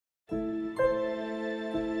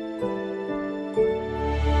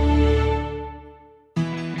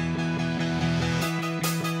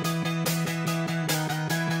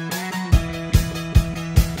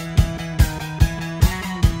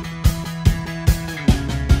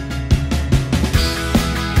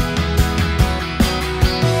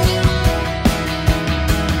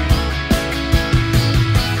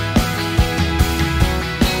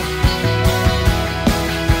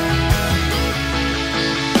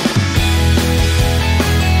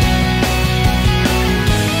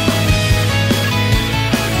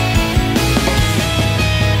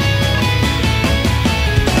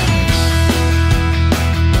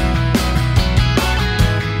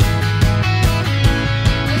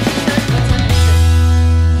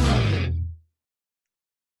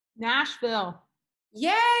Nashville.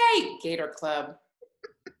 Yay! Gator Club.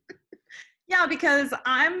 Yeah, because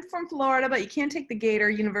I'm from Florida, but you can't take the Gator,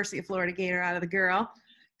 University of Florida Gator out of the girl.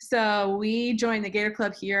 So we joined the Gator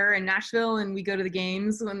Club here in Nashville, and we go to the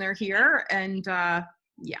games when they're here. And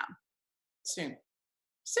yeah. Soon.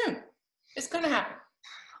 It's gonna happen.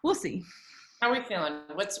 We'll see. How are we feeling?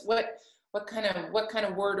 What kind of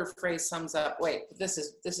word or phrase sums up? Wait, this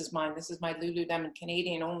is mine. This is my Lululemon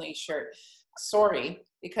Canadian only shirt. Sorry,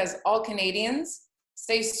 because all Canadians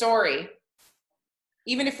say sorry.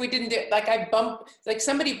 Even if we didn't do it, like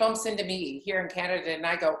somebody bumps into me here in Canada and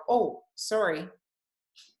I go, oh, sorry.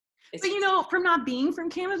 But from not being from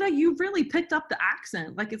Canada, you've really picked up the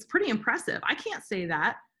accent. Like, it's pretty impressive. I can't say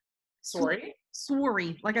that. Sorry?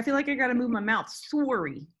 Sorry. Like, I feel like I got to move my mouth.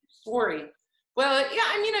 Sorry. Well, yeah,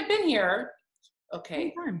 I mean, I've been here.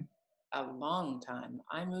 Okay. A long time.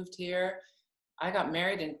 I moved here. I got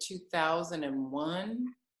married in 2001.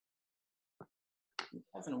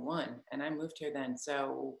 And I moved here then.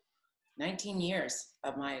 So 19 years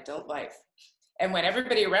of my adult life. And when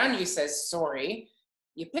everybody around you says sorry,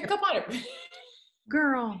 you pick up on it.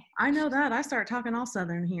 Girl, I know that. I start talking all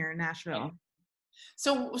Southern here in Nashville.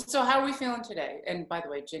 So how are we feeling today? And by the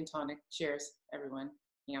way, gin tonic. Cheers, everyone.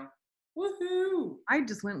 Woohoo! I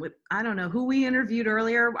just went with, I don't know who we interviewed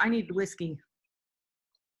earlier. I needed whiskey.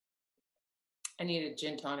 I needed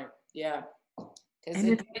gin tonic. Yeah. Because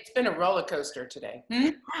it's been a roller coaster today.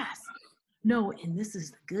 Yes. No, and this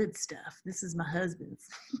is the good stuff. This is my husband's.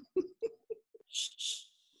 Shh.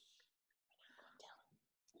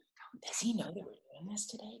 Does he know that we're doing this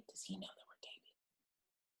today? Does he know that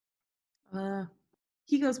we're taping?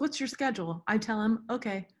 He goes, what's your schedule? I tell him,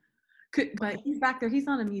 okay. But he's back there. He's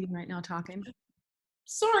on a meeting right now talking.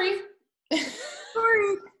 Sorry.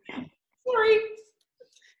 Sorry.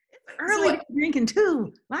 It's early drinking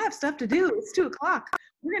too. I have stuff to do. It's 2:00.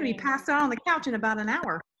 We're going to be passed out on the couch in about an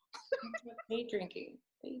hour. Day drinking.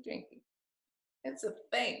 It's a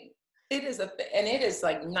thing. It is a thing. And it is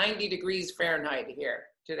like 90 degrees Fahrenheit here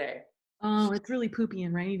today. Oh, it's really poopy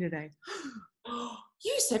and rainy today.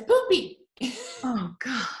 You said poopy. Oh,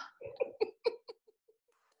 God.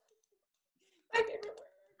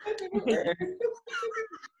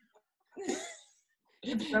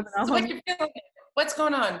 So what's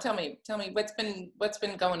going on? Tell me what's been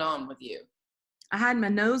going on with you? I had my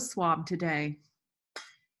nose swabbed today.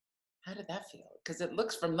 How did that feel? Because it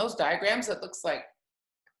looks, from those diagrams, it looks like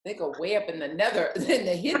they go way up in the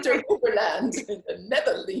hinteroberland, in the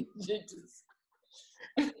Netherlands.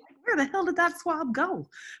 Where the hell did that swab go?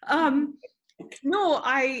 No,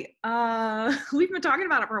 we've been talking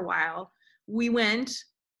about it for a while. We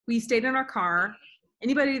stayed in our car.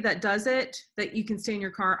 Anybody that does it, that you can stay in your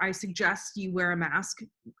car, I suggest you wear a mask,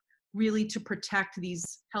 really to protect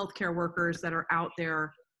these healthcare workers that are out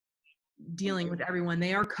there dealing with everyone.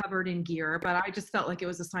 They are covered in gear, but I just felt like it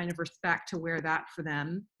was a sign of respect to wear that for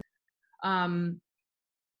them.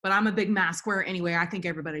 But I'm a big mask wearer anyway. I think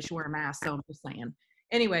everybody should wear a mask, so I'm just saying.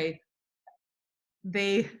 Anyway,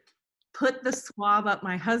 they put the swab up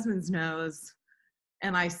my husband's nose,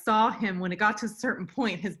 and I saw him, when it got to a certain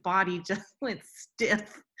point, his body just went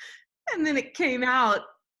stiff. And then it came out,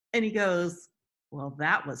 and he goes, well,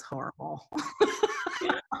 that was horrible.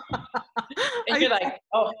 And you're like,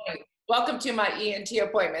 oh, hey, welcome to my ENT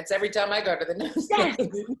appointments every time I go to the nose. Yes,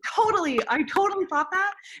 totally. I totally thought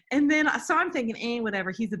that. And then, so I'm thinking, whatever,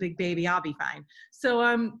 he's a big baby, I'll be fine.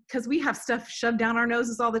 So, because we have stuff shoved down our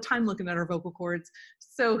noses all the time looking at our vocal cords.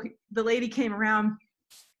 So the lady came around,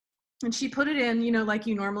 and she put it in, like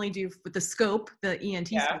you normally do with the scope, the ENT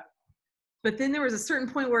scope. But then there was a certain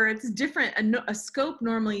point where it's different. A scope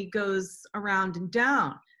normally goes around and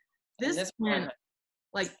down. This went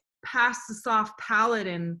like past the soft palate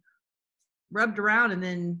and rubbed around and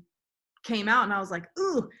then came out, and I was like,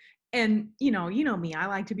 ooh. And you know me, I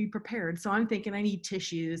like to be prepared. So I'm thinking I need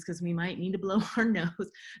tissues because we might need to blow our nose.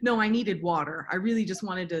 No, I needed water. I really just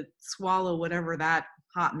wanted to swallow whatever that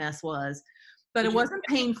hot mess was. But it wasn't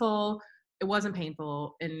painful. It wasn't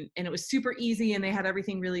painful. And it was super easy, and they had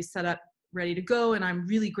everything really set up, ready to go. And I'm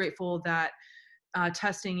really grateful that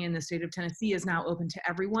testing in the state of Tennessee is now open to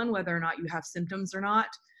everyone, whether or not you have symptoms or not.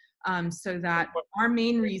 So that our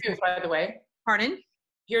main reason. By the way. Pardon?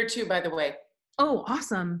 Here too, by the way. Oh,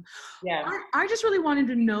 awesome. Yeah. I just really wanted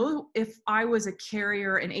to know if I was a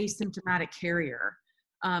carrier, an asymptomatic carrier.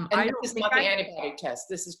 This is not the antibody test.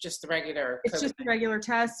 This is just the regular. It's just the regular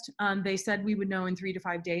test. They said we would know in 3 to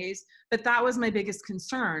 5 days, but that was my biggest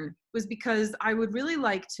concern, was because I would really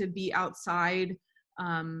like to be outside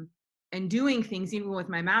and doing things even with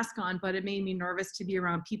my mask on, but it made me nervous to be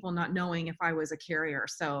around people not knowing if I was a carrier.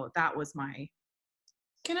 So that was my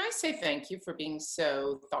Can I say thank you for being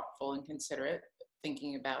so thoughtful and considerate,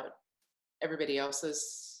 thinking about everybody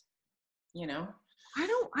else's, you know,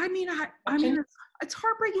 I mean, it's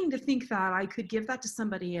heartbreaking to think that I could give that to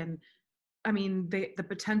somebody, and I mean, the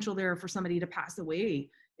potential there for somebody to pass away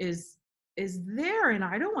is there, and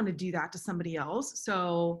I don't want to do that to somebody else.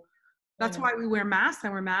 So that's why we wear masks. I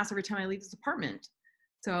wear masks every time I leave this apartment.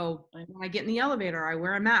 So when I get in the elevator, I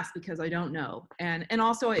wear a mask because I don't know. And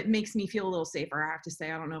also it makes me feel a little safer. I have to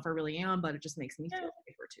say, I don't know if I really am, but it just makes me feel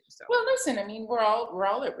safer too. So well, listen, I mean, we're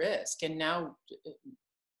all at risk. And now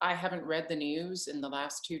I haven't read the news in the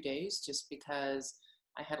last 2 days just because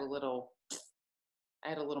I had a little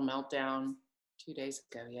meltdown 2 days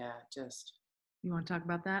ago. Yeah, just. You want to talk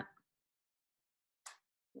about that?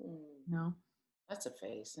 No. That's a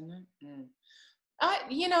face, isn't it?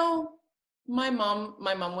 You know, my mom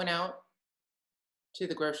went out to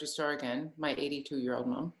the grocery store again, my 82-year-old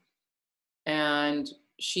mom, and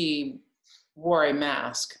she wore a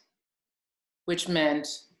mask, which meant,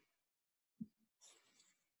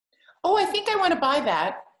 oh, I think I want to buy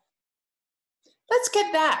that. Let's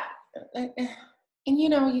get that. And you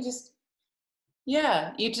know, you just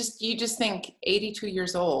think 82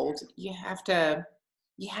 years old, you have to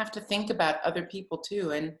think about other people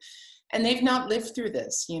too. And they've not lived through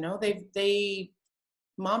this, you know,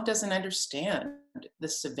 mom doesn't understand the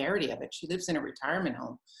severity of it. She lives in a retirement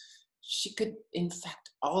home. She could infect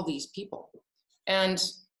all these people. And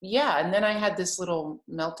and then I had this little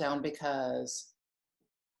meltdown because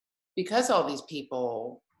all these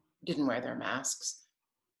people didn't wear their masks.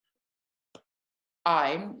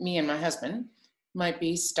 Me and my husband might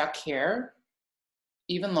be stuck here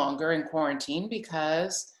even longer in quarantine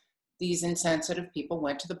because these insensitive people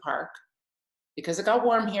went to the park because it got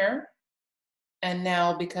warm here. And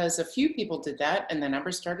now because a few people did that and the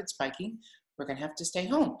numbers started spiking, we're going to have to stay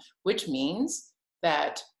home, which means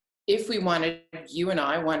that if you and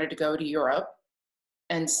I wanted to go to Europe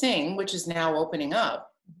and sing, which is now opening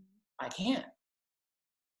up, I can't.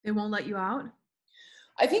 They won't let you out?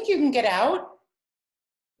 I think you can get out,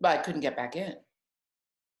 but I couldn't get back in.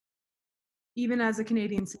 Even as a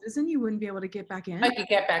Canadian citizen, you wouldn't be able to get back in? I could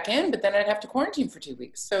get back in, but then I'd have to quarantine for 2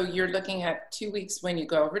 weeks. So you're looking at 2 weeks when you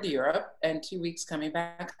go over to Europe and 2 weeks coming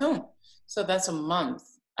back home. So that's a month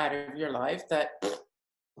out of your life that,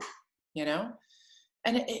 you know,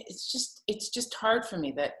 and it's just hard for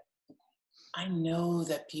me that I know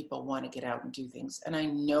that people want to get out and do things. And I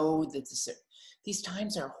know that these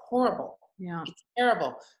times are horrible. Yeah. It's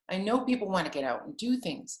terrible. I know people want to get out and do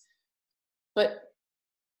things, but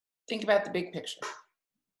think about the big picture.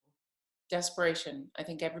 Desperation. I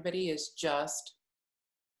think everybody is just.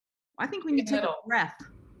 I think we need to take a breath.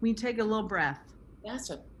 We take a little breath. That's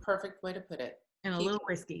a perfect way to put it. And a little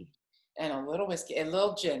whiskey. And a little whiskey, a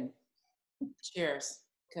little gin. Cheers.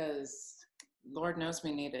 Because Lord knows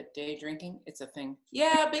we need it. Day drinking, it's a thing.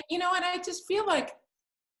 Yeah, but you know what? I just feel like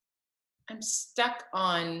I'm stuck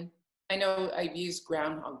on, I know I've used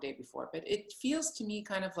Groundhog Day before, but it feels to me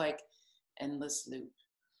kind of like endless loop.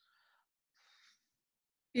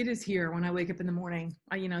 It is here when I wake up in the morning.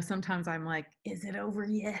 Sometimes I'm like, is it over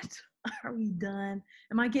yet? Are we done?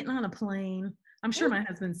 Am I getting on a plane? I'm sure my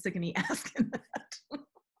husband's sick of me asking that.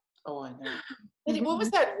 Oh, I know. What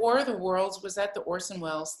was that War of the Worlds? Was that the Orson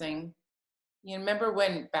Welles thing? You remember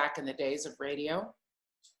when back in the days of radio?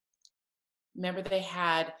 Remember they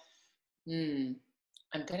had, I'm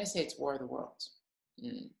going to say it's War of the Worlds.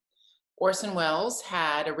 Orson Welles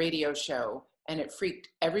had a radio show and it freaked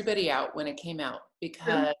everybody out when it came out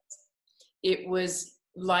because it was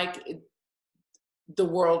like the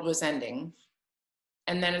world was ending.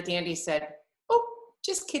 And then at the end he said, oh,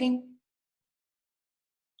 just kidding.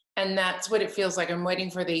 And that's what it feels like. I'm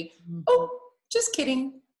waiting for the, oh, just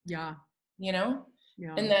kidding. Yeah. You know?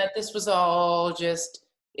 Yeah. And that this was all just,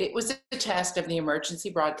 it was a test of the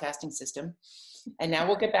emergency broadcasting system. And now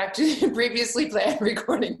we'll get back to the previously planned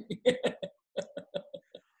recording.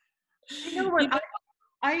 You know what?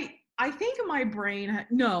 I think in my brain,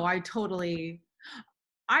 no, I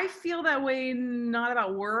feel that way, not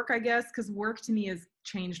about work, I guess, because work to me has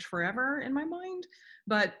changed forever in my mind.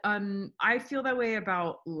 But I feel that way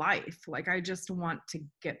about life. Like I just want to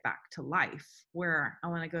get back to life where I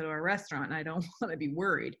want to go to a restaurant and I don't want to be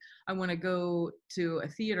worried. I want to go to a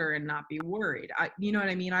theater and not be worried. You know what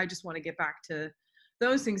I mean? I just want to get back to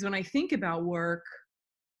those things. When I think about work,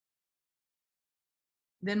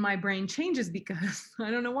 then my brain changes because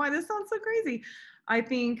I don't know why this sounds so crazy. I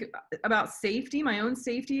think about safety, my own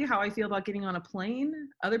safety, how I feel about getting on a plane,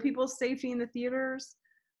 other people's safety in the theaters.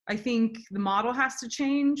 I think the model has to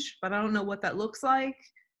change, but I don't know what that looks like.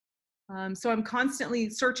 So I'm constantly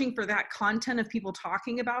searching for that content of people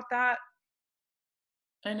talking about that.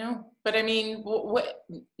 I know, but I mean, what?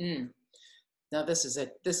 Now this is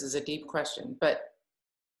a deep question, but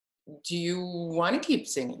do you want to keep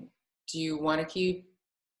singing? Do you want to keep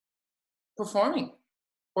performing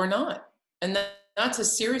or not? And that's a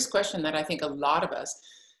serious question that I think a lot of us,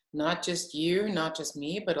 not just you, not just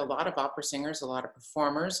me, but a lot of opera singers, a lot of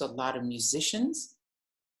performers, a lot of musicians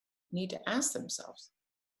need to ask themselves,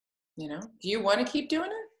 do you want to keep doing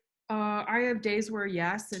it? I have days where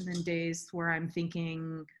yes, and then days where I'm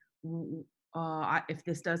thinking, if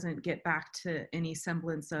this doesn't get back to any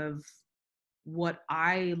semblance of what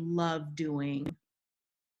I love doing,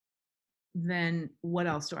 then what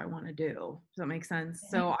else do I want to do? Does that make sense?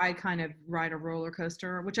 So I kind of ride a roller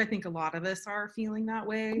coaster, which I think a lot of us are feeling that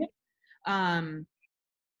way. And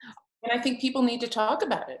I think people need to talk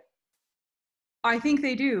about it. I think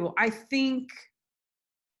they do. I think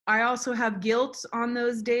I also have guilt on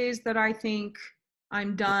those days that I think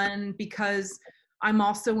I'm done, because I'm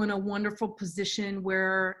also in a wonderful position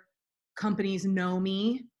where companies know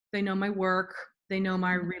me, they know my work, they know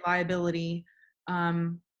my reliability.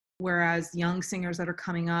 Whereas young singers that are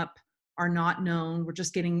coming up are not known. We're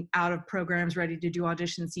just getting out of programs, ready to do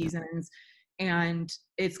audition seasons. And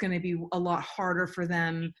it's going to be a lot harder for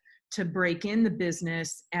them to break in the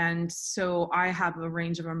business. And so I have a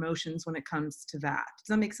range of emotions when it comes to that. Does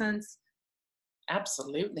that make sense?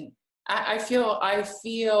 Absolutely. I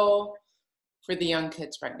feel for the young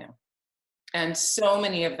kids right now. And so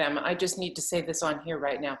many of them, I just need to say this on here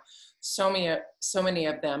right now. So many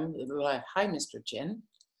of them, hi, Mr. Gin.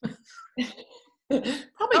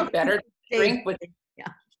 Probably better to drink with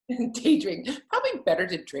day drink. Probably better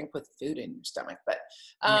to drink with food in your stomach. But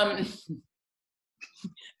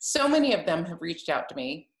so many of them have reached out to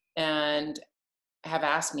me and have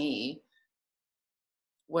asked me,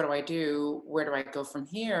 what do I do? Where do I go from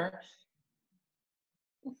here?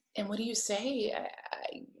 And what do you say?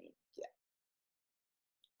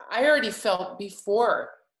 I already felt before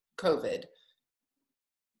COVID,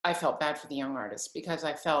 I felt bad for the young artists, because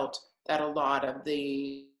I felt that a lot of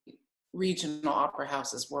the regional opera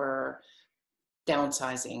houses were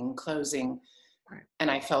downsizing, closing. Right. And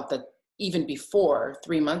I felt that even before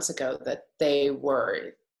 3 months ago that they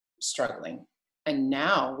were struggling. And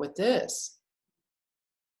now with this,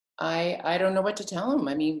 I don't know what to tell them.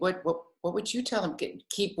 I mean, what would you tell them?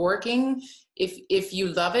 Keep working if you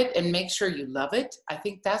love it, and make sure you love it. I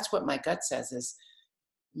think that's what my gut says, is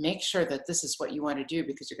make sure that this is what you want to do,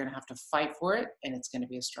 because you're going to have to fight for it, and it's going to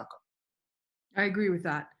be a struggle. I agree with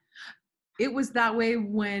that. It was that way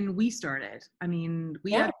when we started. I mean,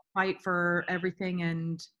 we had to fight for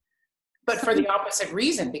everything, but for the opposite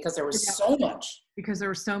reason, because there was so much. Because there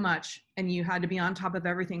was so much, and you had to be on top of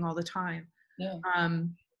everything all the time. Yeah.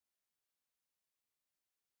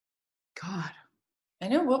 God. I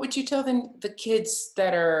know. What would you tell the kids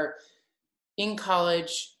that are in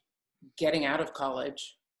college, getting out of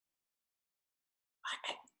college?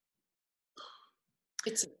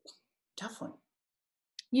 It's a tough one.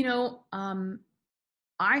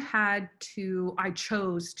 I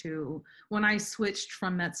chose to, when I switched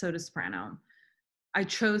from mezzo to soprano, I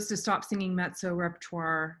chose to stop singing mezzo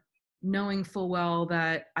repertoire, knowing full well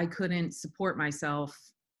that I couldn't support myself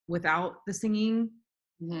without the singing.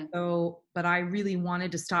 Mm-hmm. But I really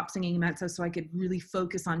wanted to stop singing mezzo so I could really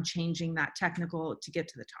focus on changing that technical to get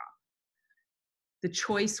to the top. The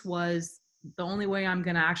choice was, the only way I'm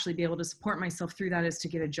going to actually be able to support myself through that is to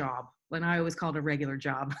get a job. And I always called it a regular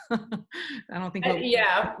job. I don't think. We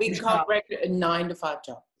call it a 9-to-5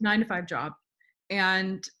 job. 9-to-5 job.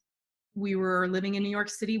 And we were living in New York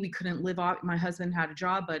City. We couldn't live off, my husband had a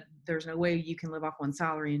job, but there's no way you can live off one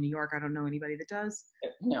salary in New York. I don't know anybody that does.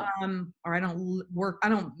 No. Or I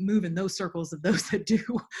don't move in those circles of those that do.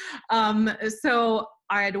 So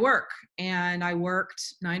I had to work, and I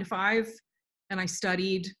worked 9-to-5, and I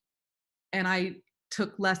studied, and I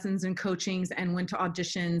took lessons and coachings and went to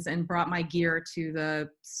auditions and brought my gear to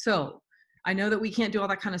so I know that we can't do all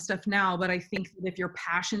that kind of stuff now, but I think that if your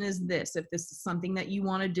passion is this, if this is something that you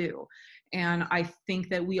want to do, and I think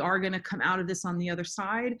that we are going to come out of this on the other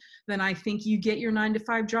side, then I think you get your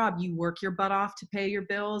 9-to-5 job, you work your butt off to pay your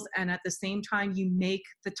bills, and at the same time, you make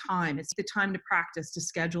the time. It's the time to practice, to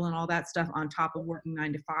schedule, and all that stuff on top of working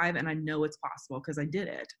 9-to-5, and I know it's possible because I did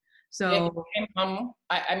it. So,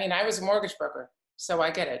 I mean, I was a mortgage broker, so I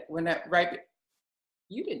get it.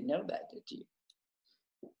 You didn't know that, did you?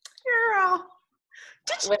 Girl,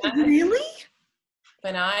 did you really?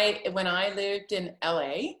 When I lived in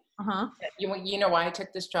LA, you know why I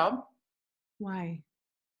took this job? Why?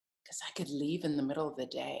 Because I could leave in the middle of the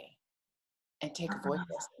day and take a voice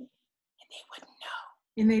lesson. they wouldn't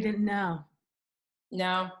know. And they didn't know.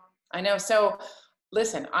 No, I know. So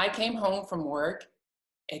listen, I came home from work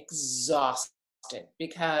exhausted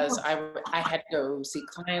because I had to go see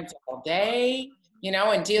clients all day, you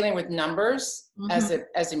know, and dealing with numbers as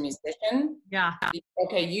a musician. Yeah.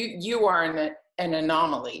 Okay, you are an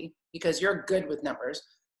anomaly because you're good with numbers,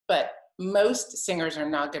 but most singers are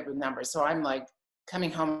not good with numbers. So I'm like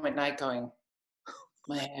coming home at night going,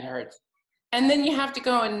 my head hurts. And then you have to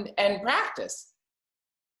go and practice.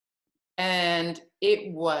 And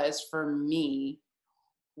it was, for me,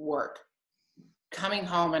 work. Coming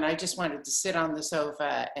home, and I just wanted to sit on the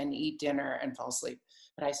sofa and eat dinner and fall asleep.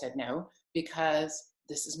 But I said no, because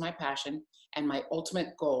this is my passion. And my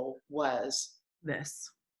ultimate goal was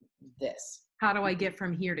This. How do I get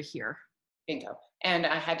from here to here? Bingo. And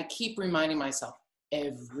I had to keep reminding myself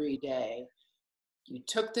every day, you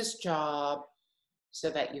took this job so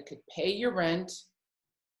that you could pay your rent,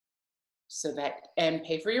 and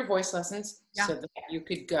pay for your voice lessons, so that you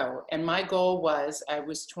could go. And my goal was, I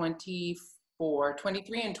was 23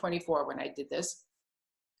 and 24 when I did this,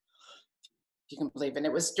 if you can believe it. And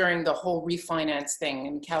it was during the whole refinance thing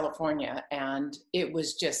in California. And it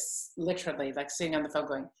was just literally like sitting on the phone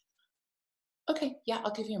going, okay, yeah,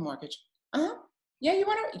 I'll give you a mortgage. Yeah, you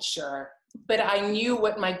want to? Sure. But I knew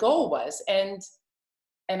what my goal was. And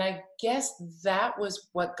I guess that was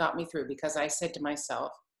what got me through, because I said to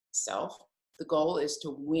myself, the goal is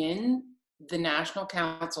to win the National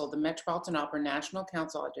Council, the Metropolitan Opera National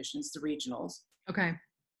Council auditions, the regionals. Okay.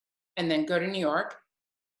 And then go to New York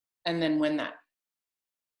and then win that.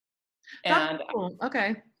 That's cool.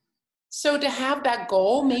 Okay. So to have that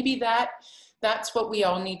goal, maybe that's what we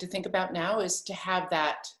all need to think about now, is to have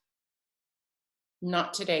that,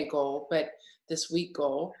 not today goal, but this week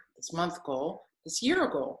goal, this month goal, this year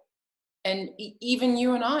goal. And even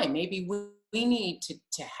you and I, maybe we need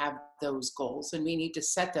to have those goals, and we need to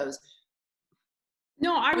set those.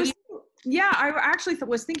 No, I actually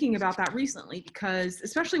was thinking about that recently, because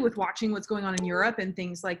especially with watching what's going on in Europe and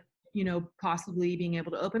things like, you know, possibly being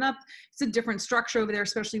able to open up, it's a different structure over there,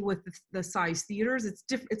 especially with the size theaters.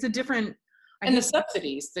 It's a different. And the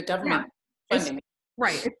subsidies, the government funding.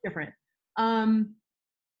 It's different.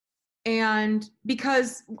 And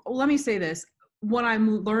because, let me say this, what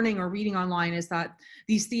I'm learning or reading online is that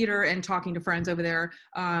these theater, and talking to friends over there,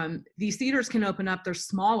 these theaters can open up, they're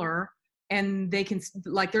smaller, and they can,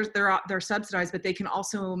 like, they're subsidized, but they can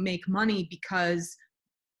also make money because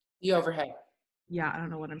the overhead. Yeah, I don't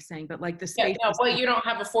know what I'm saying, but like the space. Yeah, no, well, you don't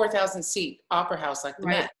have a 4,000 seat opera house like the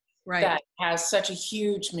Met, that has such a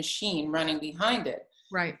huge machine running behind it.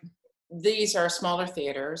 Right. These are smaller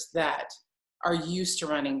theaters that are used to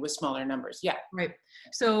running with smaller numbers. Yeah. Right.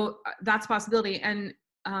 So that's a possibility. And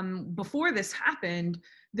before this happened,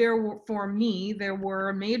 there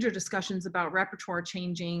were major discussions about repertoire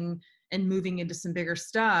changing and moving into some bigger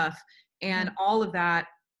stuff. And all of that,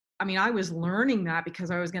 I mean, I was learning that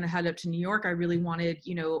because I was going to head up to New York. I really wanted,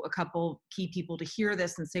 you know, a couple key people to hear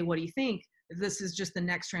this and say, what do you think? This is just the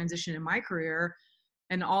next transition in my career.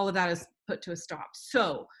 And all of that is put to a stop.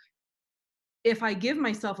 So if I give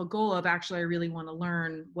myself a goal of, actually, I really want to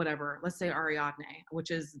learn whatever, let's say Ariadne,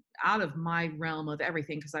 which is out of my realm of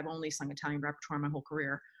everything, because I've only sung Italian repertoire my whole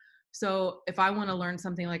career. So if I want to learn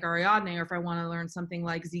something like Ariadne, or if I want to learn something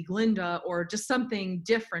like Sieglinde, or just something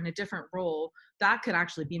different, a different role, that could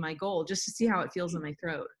actually be my goal, just to see how it feels in my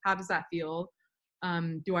throat. How does that feel?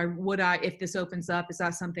 If this opens up, is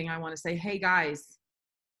that something I want to say, hey guys,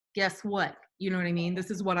 guess what? You know what I mean? This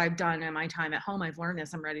is what I've done in my time at home. I've learned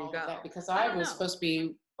this. I'm ready to go. Because I was supposed to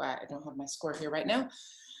be, I don't have my score here right now,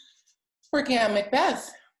 working on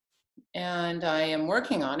Macbeth. And I am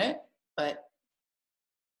working on it, but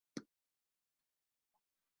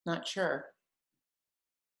not sure.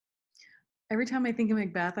 Every time I think of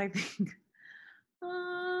Macbeth, I think,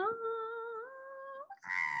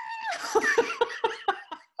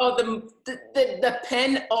 Oh, the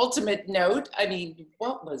penultimate note. I mean,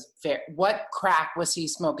 what crack was he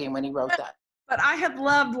smoking when he wrote that? But I have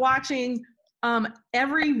loved watching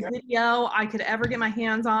every video I could ever get my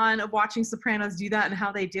hands on of watching sopranos do that and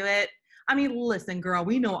how they do it. I mean, listen, girl,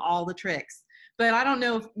 we know all the tricks, but I don't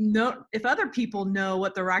know if other people know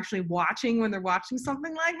what they're actually watching when they're watching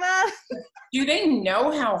something like that. Do they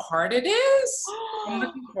know how hard it is? I'm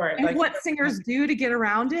looking for it. And what singers do to get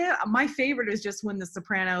around it. My favorite is just when the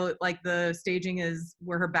soprano, like the staging is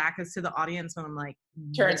where her back is to the audience, and I'm like,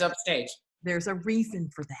 turns up stage. There's a reason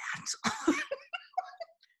for that.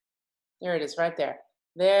 There it is, right there.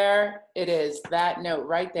 There it is, that note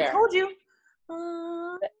right there. I told you.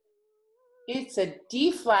 It's a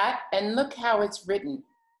D flat, and look how it's written.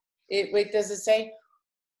 Wait, does it say?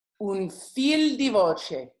 un fil di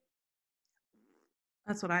voce.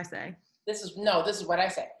 That's what I say. This is what I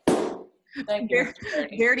say. Thank you, Mr.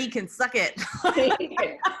 Verdi. Verdi can suck it.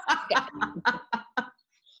 Yeah.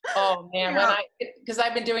 Oh man, because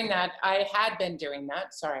I've been doing that. I had been doing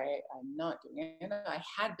that. Sorry, I'm not doing it. I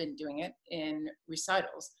had been doing it in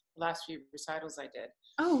recitals. The last few recitals I did.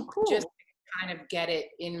 Oh, cool. Just to kind of get it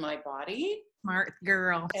in my body. Smart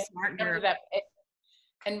girl. Smart girl.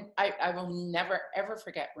 And I will never, ever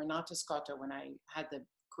forget Renata Scotto when I had the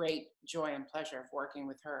great joy and pleasure of working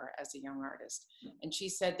with her as a young artist. And she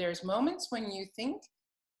said, there's moments when you think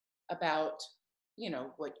about, you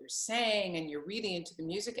know, what you're saying and you're really into the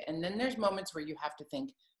music. And then there's moments where you have to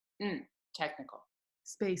think, technical.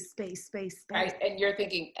 Space. Right? And you're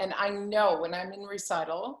thinking, and I know when I'm in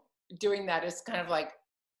recital, doing that is kind of like,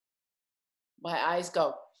 my eyes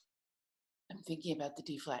go, I'm thinking about the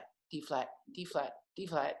D flat, D flat, D flat, D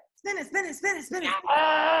flat. Spin it.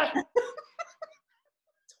 Ah!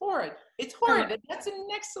 It's horrid. It's horrid. That's the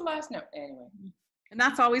next to last note. Anyway. And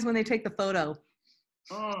that's always when they take the photo.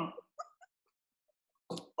 Or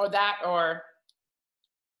that, or.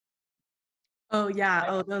 Oh yeah.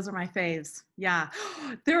 Oh, those are my faves. Yeah.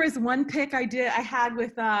 There was one pic I had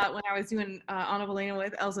with, when I was doing Anna Bolena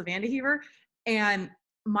with Elsa Vandehever, and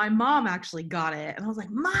my mom actually got it. And I was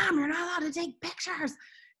like, Mom, you're not allowed to take pictures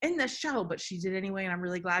in the show, but she did anyway. And I'm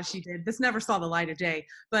really glad she did. This never saw the light of day,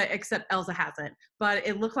 but except Elsa hasn't, but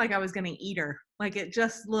it looked like I was going to eat her. Like it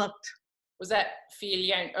just looked. Was that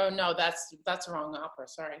Filian? Oh no, that's the wrong opera.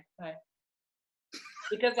 Sorry.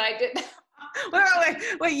 Because I did.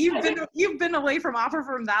 Wait, you've been away from opera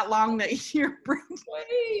for that long that you're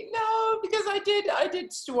Wait, no, because I did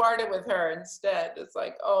Stuarda with her instead. It's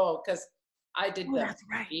like, because I did that's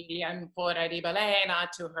right. Filian fuori di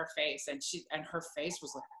balena to her face, and her face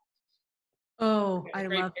was like, I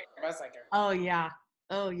love it. I was like, oh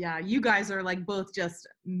yeah, you guys are like both just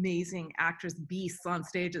amazing actress beasts on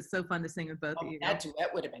stage. It's so fun to sing with both of you. That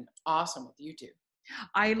duet would have been awesome with you two.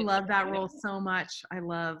 I love that role so much. I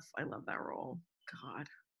love that role. God.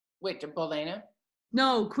 Wait, to Bolena?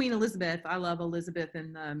 No, Queen Elizabeth. I love Elizabeth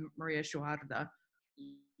and Maria Stuarda.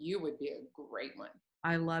 You would be a great one.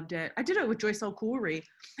 I loved it. I did it with Joyce O'Cooley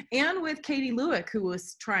and with Katie Lewick, who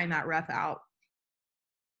was trying that rep out.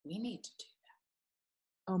 We need to do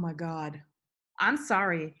that. Oh my God. I'm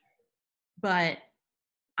sorry, but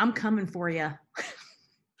I'm coming for you.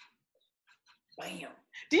 Bam.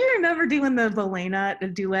 Do you remember doing the Bolena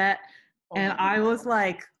duet? And I was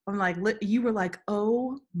like, you were like,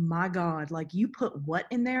 oh my God, like you put what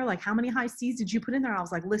in there? Like how many high C's did you put in there? I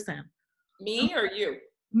was like, listen. Me or you?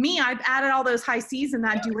 Me, I've added all those high C's in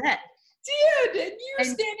that duet. Did, and you were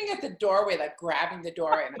standing at the doorway, like grabbing the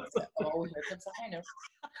door, and I said, oh, here comes the high note.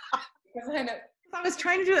 Because I know. I was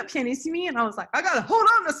trying to do that pianissimi, and I was like, I gotta hold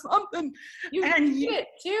on to something. You did it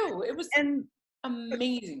too. It was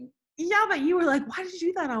amazing. Yeah, but you were like, why did you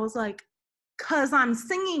do that? I was like, because I'm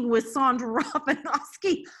singing with Sondra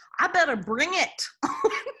Radvanovsky. I better bring it.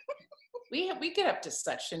 We get up to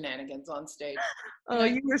such shenanigans on stage. Oh,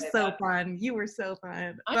 you were so fun. You were so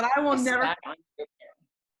fun. But I will never.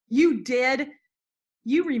 You did.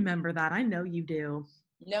 You remember that. I know you do.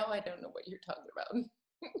 No, I don't know what you're talking about.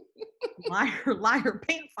 Liar,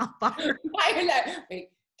 pants on fire.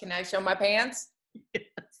 Wait, can I show my pants? Yes.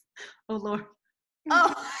 Oh, Lord.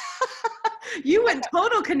 Oh, you went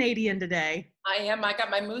total Canadian today. I am. I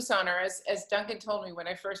got my moose on her. As Duncan told me when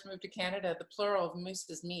I first moved to Canada, the plural of moose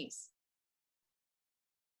is meese.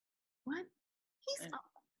 What? He's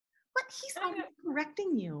not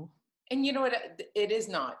correcting you. And you know what? It is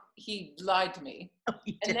not. He lied to me. Oh,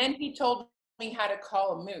 and then he told me how to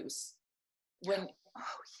call a moose. Oh, yeah.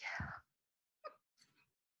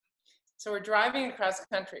 So we're driving across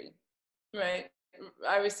country, right?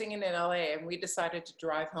 I was singing in LA and we decided to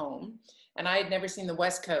drive home. And I had never seen the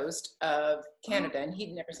West Coast of Canada and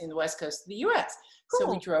he'd never seen the West Coast of the US. Cool.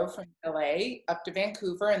 So we drove from LA up to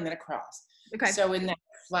Vancouver and then across. Okay. So in that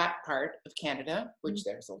flat part of Canada, which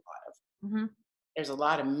there's a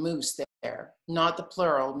lot of moose there, not the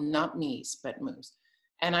plural, not meese, but moose.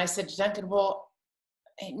 And I said to Duncan, well,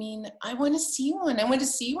 I mean, I want to see one.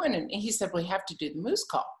 And he said, well, you have to do the moose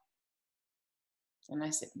call. And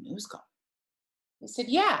I said, moose call? He said,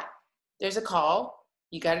 yeah, there's a call.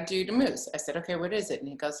 You got to do the moose. I said, okay, what is it? And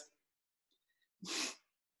he goes, and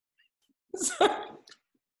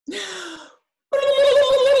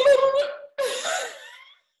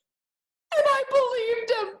I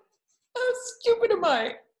believed him. How stupid am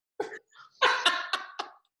I?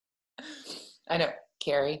 I know,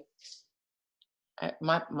 Keri.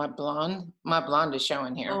 My blonde is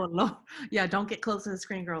showing here. Oh no! Yeah, don't get close to the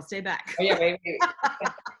screen, girl. Stay back. Oh yeah, wait.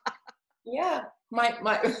 Yeah, my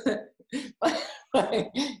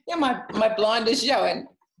my blonde is showing.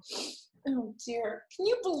 Oh dear, can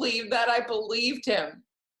you believe that? I believed him.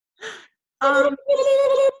 Um,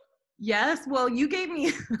 yes. Well, you gave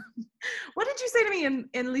me, what did you say to me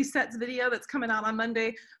in Lisette's video that's coming out on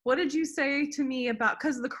Monday? What did you say to me about,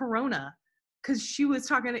 because of the Corona? Because she was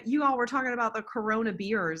talking, you all were talking about the Corona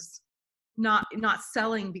beers not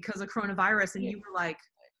selling because of coronavirus. And you were like,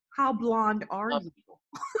 how blonde are you?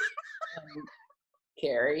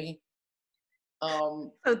 Keri.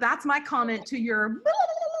 So that's my comment to your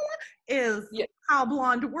is, how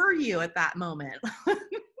blonde were you at that moment?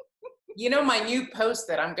 You know, my new post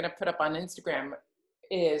that I'm going to put up on Instagram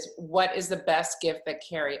is, what is the best gift that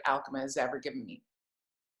Keri Alkema has ever given me?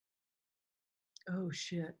 Oh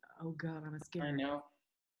shit. Oh God, I'm scared. I know.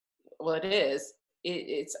 Well, it is.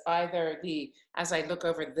 It's either the, as I look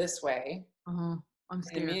over this way, I'm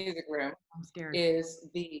scared. in the music room, I'm scared. is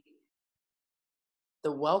the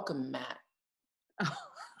welcome mat.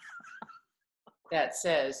 That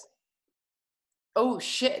says, oh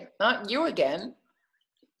shit, not you again.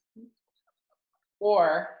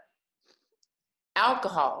 Or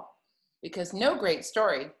alcohol, because no great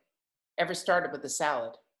story ever started with a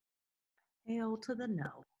salad. Hail to the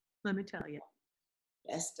no, let me tell you.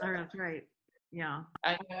 Yes. That's right. Yeah.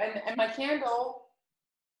 I know. And my candle's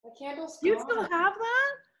You gone. still have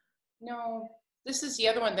that? No, this is the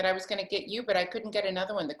other one that I was going to get you, but I couldn't get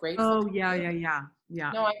another one. The grateful. Oh yeah.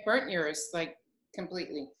 No, I burnt yours like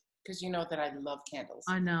completely, because you know that I love candles.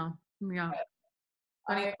 I know. Yeah.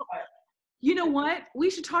 I You know what? We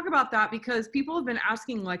should talk about that, because people have been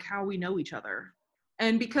asking like how we know each other.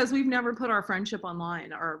 And because we've never put our friendship online,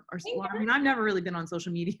 well, I mean, I've never really been on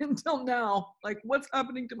social media until now. Like, what's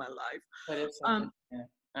happening to my life? But it's yeah,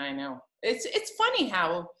 I know. It's funny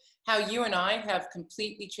how you and I have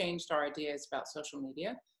completely changed our ideas about social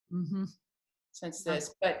media since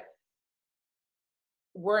this, but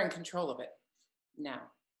we're in control of it now.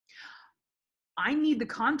 I need the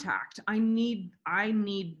contact. I need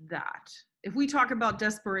that. If we talk about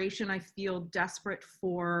desperation, I feel desperate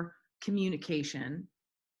for communication.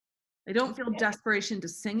 I don't feel desperation to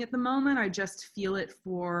sing at the moment. I just feel it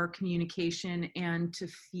for communication and to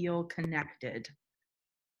feel connected.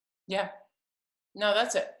 Yeah. No,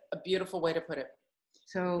 that's a beautiful way to put it.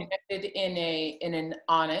 So connected in an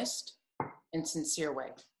honest and sincere way.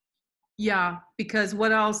 Yeah, because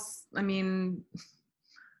what else? I mean,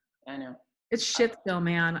 I know. It's shit still,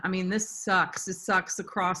 man. I mean, this sucks. It sucks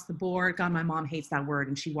across the board. God, my mom hates that word,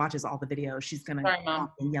 and she watches all the videos. She's gonna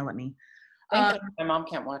yell at me. Thank God my mom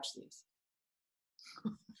can't watch these.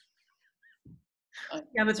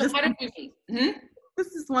 Yeah, but so this how did you meet? This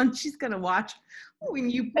is one she's gonna watch. When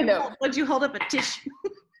you would you hold up a tissue?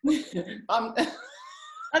 Other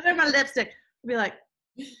my lipstick. I'll be like,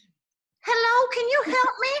 "Hello, can you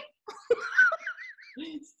help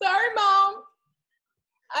me?" Sorry, Mom.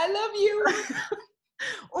 I love you.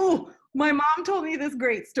 Oh, my mom told me this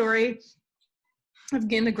great story of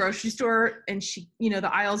getting in the grocery store, and she, the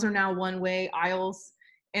aisles are now one-way aisles.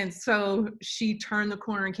 And so she turned the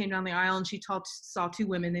corner and came down the aisle, and she saw two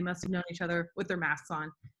women. They must have known each other with their masks on,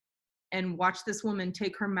 and watched this woman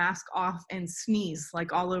take her mask off and sneeze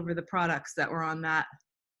like all over the products that were on that.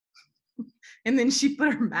 And then she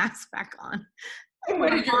put her mask back on.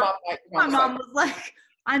 What did your mom like? My mom was like,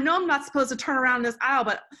 I know I'm not supposed to turn around this aisle,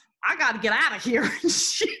 but I got to get out of here.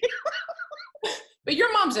 But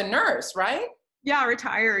your mom's a nurse, right? Yeah,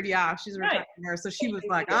 retired. Yeah, she's a retired nurse. So she was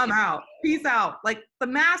like, I'm out. Peace out. Like, the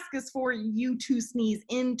mask is for you to sneeze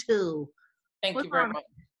into. Thank you very much.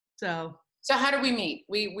 So how do we meet?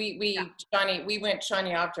 We went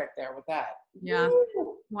shiny object there with that. Yeah.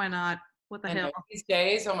 Woo! Why not? What the hell? These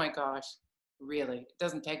days, oh my gosh. Really? It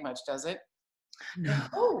doesn't take much, does it? No.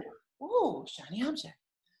 Oh, shiny object.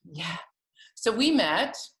 Yeah. So we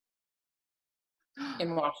met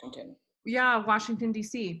in Washington. Yeah, Washington,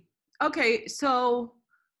 D.C. Okay, so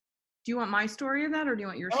do you want my story of that, or do you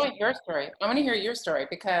want your story? I want your story. I want to hear your story,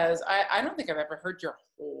 because I don't think I've ever heard your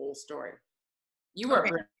whole story. You were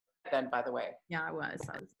brunette then, by the way. Yeah, I was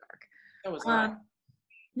dark. It was not.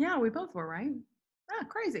 Yeah, we both were, right? Ah,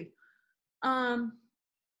 crazy.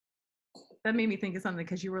 That made me think of something,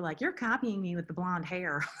 because you were like, you're copying me with the blonde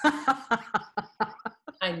hair.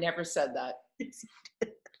 I never said that.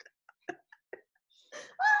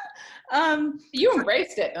 You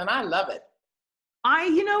embraced it, and I love it.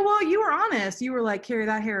 You were honest. You were like, Keri,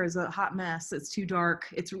 that hair is a hot mess. It's too dark.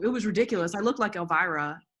 It was ridiculous. I look like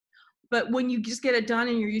Elvira. But when you just get it done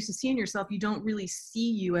and you're used to seeing yourself, you don't really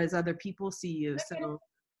see you as other people see you. So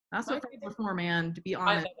that's what it's for, man, to be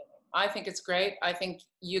honest. I think it's great. I think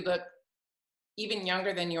you look even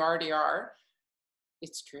younger than you already are,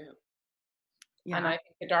 it's true. Yeah. And I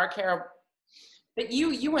think the dark hair, but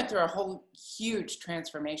you went through a whole huge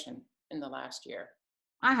transformation in the last year.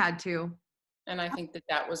 I had to. And I think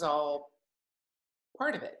that was all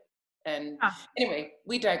part of it. And Yeah. anyway,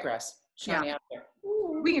 we digress. Shawnee out there.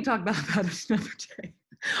 We can talk about it another day.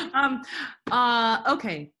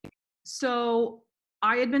 Okay. So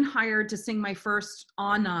I had been hired to sing my first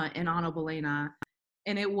Anna in Anna Bolena,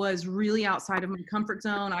 and it was really outside of my comfort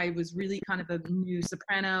zone. I was really kind of a new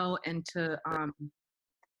soprano, and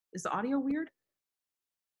is the audio weird?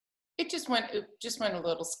 It just went a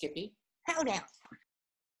little skippy. Hell down.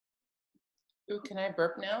 Ooh, can I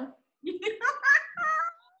burp now? Please.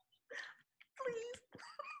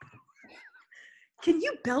 Can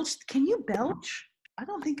you belch? I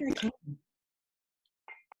don't think I can.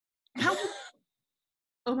 How?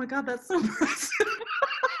 Oh my God, that's so impressive.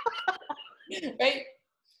 Wait.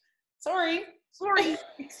 Sorry.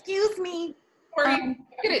 Excuse me. Sorry. I'm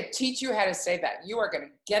going to teach you how to say that. You are going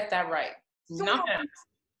to get that right. Not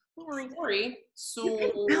sorry.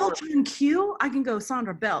 You can belch on cue? I can go,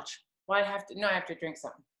 Sondra, belch. Well, I have to drink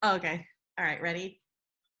something. Okay. All right, ready?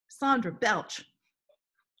 Sondra, belch.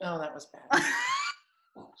 Oh, that was bad.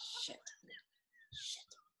 Shit.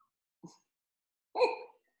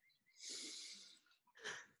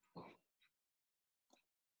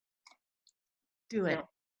 Do it.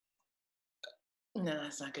 No,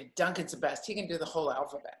 that's not good. Duncan's the best. He can do the whole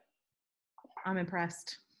alphabet. I'm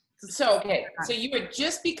impressed. So, okay. So you had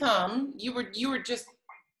just become,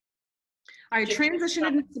 I had transitioned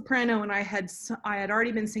into soprano, and I had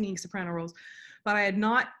already been singing soprano roles, but I had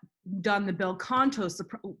not done the bel canto.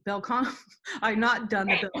 I had not done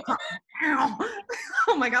the bel canto.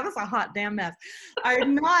 Oh my God, that's a hot damn mess. I had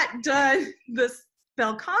not done the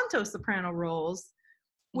bel canto soprano roles,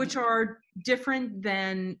 which are different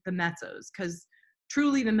than the mezzos, because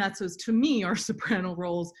truly the mezzos to me are soprano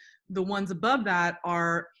roles. The ones above that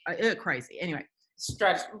are crazy. Anyway.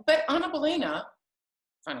 Stretch. But Anna Bolena,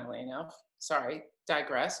 funnily enough, sorry,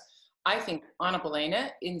 digress. I think Anna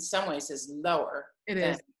Bolena in some ways is lower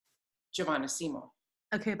than Giovanna Seymour.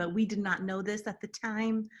 Okay, but we did not know this at the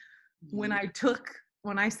time. When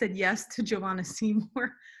I said yes to Giovanna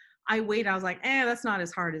Seymour, I was like, that's not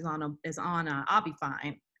as hard as Anna. I'll be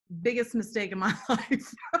fine. Biggest mistake in my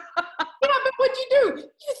life. Yeah, but what'd you do?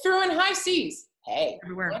 You threw in high C's. Hey.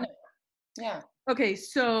 Everywhere. Yeah. Okay,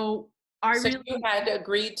 so you had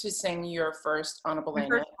agreed to sing your first Anna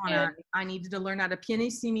Bolena. I needed to learn how to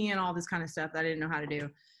pianissimi and all this kind of stuff that I didn't know how to do.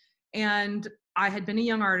 And I had been a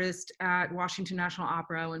young artist at Washington National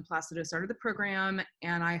Opera when Placido started the program,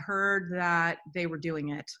 and I heard that they were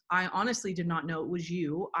doing it. I honestly did not know it was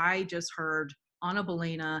you. I just heard Anna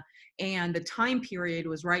Bolena, and the time period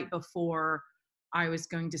was right before I was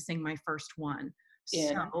going to sing my first one.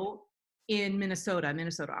 So in Minnesota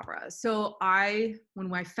Opera. So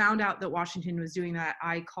when I found out that Washington was doing that,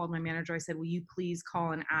 I called my manager. I said, will you please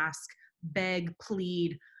call and ask, beg,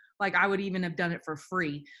 plead, like I would even have done it for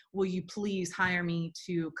free. Will you please hire me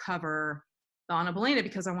to cover the Anna Bolena,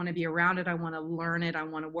 because I want to be around it. I want to learn it. I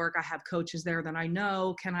want to work. I have coaches there that I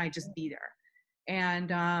know. Can I just be there?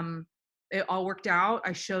 And it all worked out.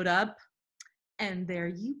 I showed up, and there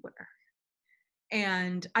you were.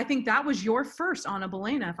 And I think that was your first Anna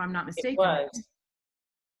Bolena, if I'm not mistaken. It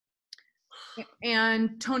was.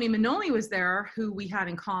 And Tony Manoli was there, who we had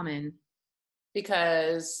in common.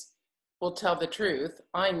 Because, we'll tell the truth,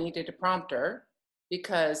 I needed a prompter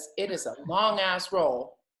because it is a long-ass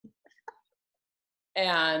role.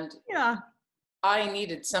 And I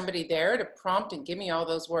needed somebody there to prompt and give me all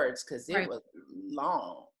those words, because it was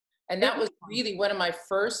long. And that was really one of my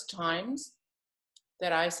first times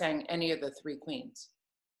that I sang any of the Three Queens.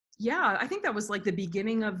 Yeah, I think that was like the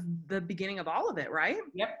beginning of all of it, right?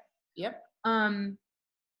 Yep. And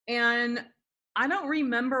I don't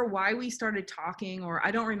remember why we started talking, or I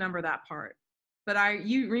don't remember that part. But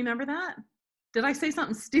you remember that? Did I say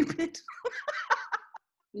something stupid?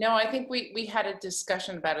 No, I think we had a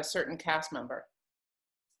discussion about a certain cast member.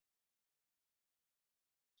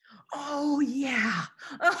 Oh yeah.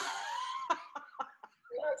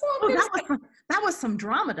 That was some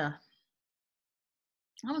drama.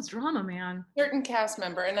 That was drama, man. Certain cast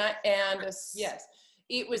member, yes,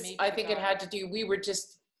 it was. I think it had to do.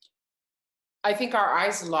 I think our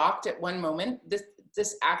eyes locked at one moment.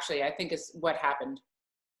 This actually, I think, is what happened.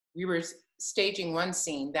 We were staging one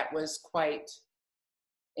scene that was quite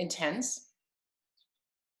intense,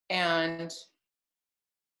 and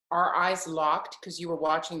our eyes locked because you were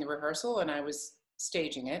watching the rehearsal and I was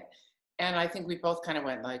staging it, and I think we both kind of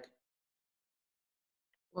went like,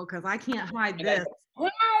 well, because I can't hide this.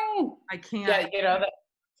 I can't. Yeah, you know that.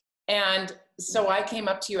 And so I came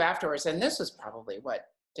up to you afterwards, and this was probably what,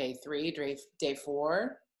 day 3, day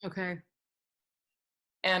 4. Okay.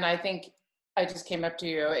 And I think I just came up to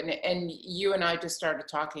you, and you and I just started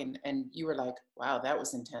talking, and you were like, wow, that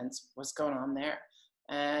was intense. What's going on there?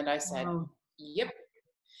 And I said, Oh. yep,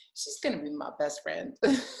 she's going to be my best friend.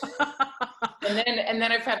 And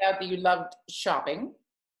then I found out that you loved shopping.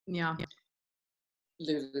 Yeah.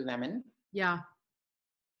 Lululemon. Yeah.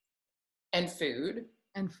 And food.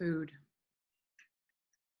 And food.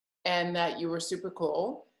 And that you were super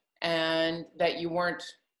cool, and that you weren't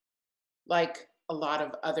like a lot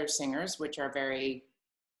of other singers, which are very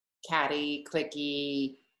catty,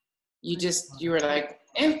 clicky. You were like,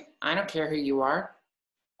 I don't care who you are.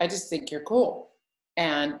 I just think you're cool.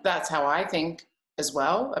 And that's how I think as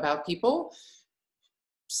well about people,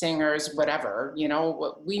 singers, whatever. You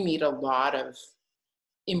know, we meet a lot of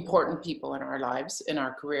important people in our lives, in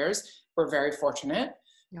our careers. We're very fortunate.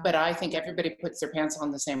 Yeah. But I think everybody puts their pants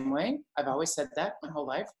on the same way. I've always said that my whole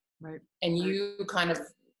life. Right. And you kind of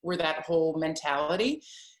were that whole mentality.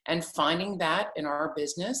 And finding that in our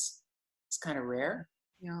business is kind of rare.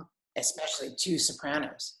 Yeah. Especially 2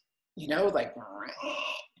 sopranos, you know, like,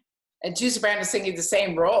 and 2 sopranos singing the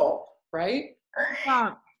same role, right?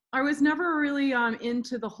 I was never really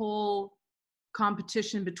into the whole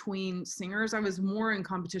competition between singers. I was more in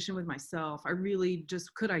competition with myself. I really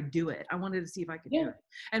just, could I do it? I wanted to see if I could do it.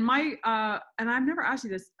 And and I've never asked you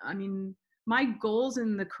this. I mean, my goals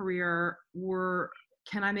in the career were,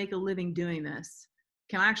 can I make a living doing this?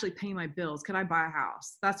 Can I actually pay my bills? Can I buy a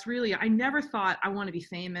house? That's really, I never thought I want to be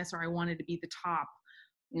famous or I wanted to be the top.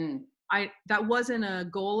 That wasn't a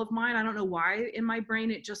goal of mine. I don't know why in my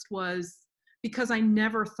brain it just was, because I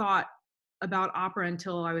never thought about opera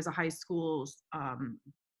until I was a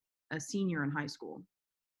senior in high school.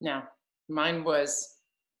 No, mine was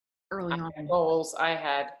early on. Goals I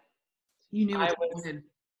had. You knew what you wanted.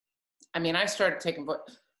 I mean, I started taking,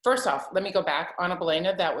 first off, let me go back. Anna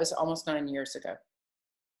Bolena, that was almost 9 years ago.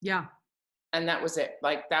 Yeah. And that was it.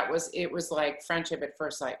 Like, it was like friendship at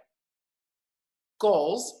first sight.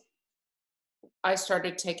 Goals. I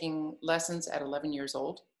started taking lessons at 11 years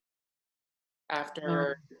old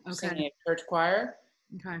after singing at church choir.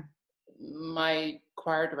 Okay. My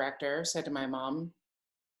choir director said to my mom,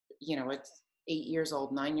 you know, it's 8 years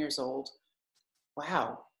old, 9 years old.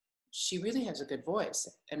 Wow, she really has a good voice.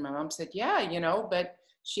 And my mom said, yeah, you know, but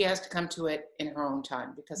she has to come to it in her own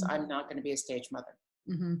time, because I'm not going to be a stage mother.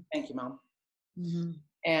 Thank you, Mom.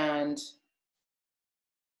 And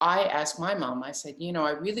I asked my mom, I said, you know,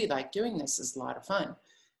 I really like doing this. It's a lot of fun.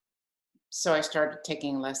 So I started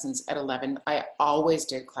taking lessons at 11. I always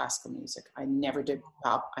did classical music. I never did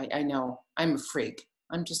pop. I know, I'm a freak.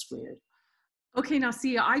 I'm just weird. Okay, now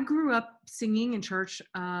see, I grew up singing in church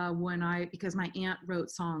because my aunt wrote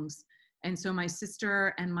songs. And so my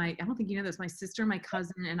sister and I don't think you know this, my sister, my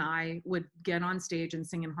cousin, and I would get on stage and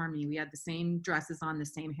sing in harmony. We had the same dresses on, the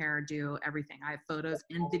same hairdo, everything. I have photos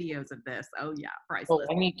and videos of this. Oh yeah, priceless.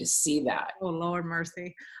 Oh, I need to see that. Oh, Lord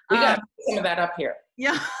mercy. We got some of that up here.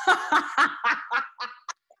 Yeah.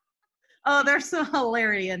 Oh, there's some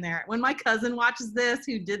hilarity in there. When my cousin watches this,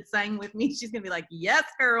 who did sing with me, she's gonna be like, yes,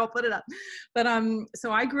 girl, put it up. But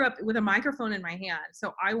so I grew up with a microphone in my hand.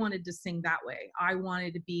 So I wanted to sing that way. I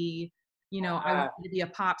wanted to be, you know, I wanted to be a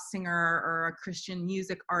pop singer or a Christian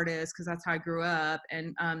music artist, because that's how I grew up.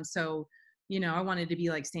 And so, you know, I wanted to be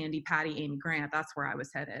like Sandy, Patty, Amy Grant. That's where I was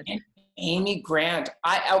headed. Amy Grant.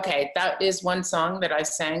 Okay, that is one song that I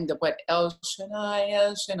sang. The what? El Shaddai,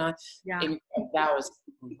 El Shaddai. Yeah, that was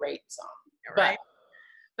a great song. Right.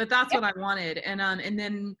 But that's what I wanted, and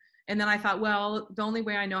then I thought, well, the only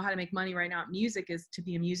way I know how to make money right now at music is to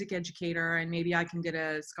be a music educator, and maybe I can get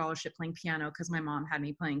a scholarship playing piano, because my mom had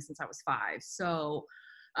me playing since I was 5. So,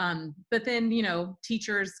 but then, you know,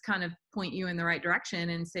 teachers kind of point you in the right direction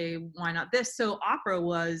and say, why not this? So opera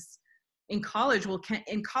was in college. Well,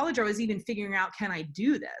 in college, I was even figuring out, can I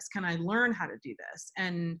do this? Can I learn how to do this?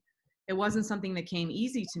 And it wasn't something that came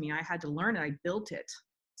easy to me. I had to learn it. I built it.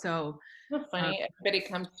 So that's funny. Everybody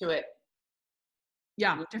comes to it.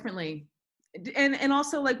 Yeah, differently. And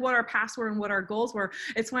also like what our paths were and what our goals were.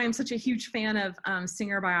 It's why I'm such a huge fan of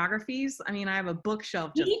singer biographies. I mean, I have a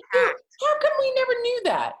bookshelf just packed. How come we never knew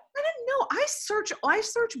that? I didn't know. I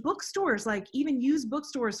search bookstores, like even used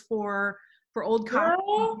bookstores for old copies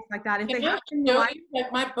like that. If they have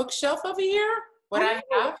like my bookshelf over here, what I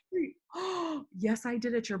have. Oh, yes, I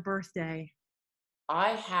did at your birthday. I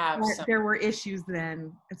have. There were issues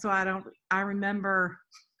then, and so I remember.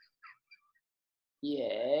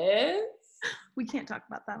 Yes. We can't talk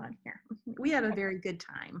about that on here. We had a very good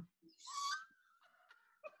time.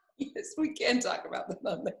 Yes, we can talk about them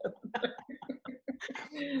on there.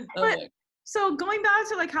 Oh But my. so going back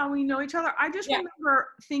to like how we know each other, I just Yeah. remember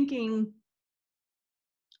thinking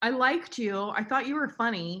I liked you. I thought you were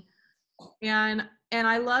funny. And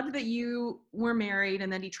I loved that you were married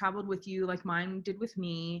and that he traveled with you like mine did with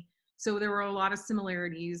me. So there were a lot of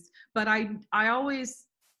similarities. But I always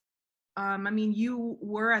I mean, you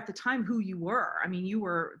were at the time who you were. I mean, you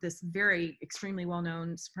were this very extremely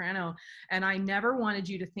well-known soprano, and I never wanted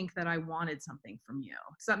you to think that I wanted something from you.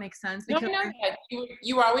 Does that make sense? No, Because I know that.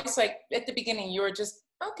 You were always like, at the beginning, you were just,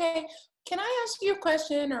 okay, can I ask you a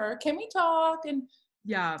question or can we talk? And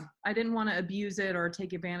yeah, I didn't want to abuse it or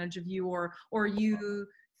take advantage of you or you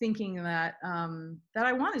thinking that that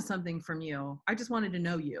I wanted something from you. I just wanted to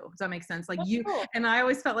know you. Does that make sense? Like that's you, cool. and I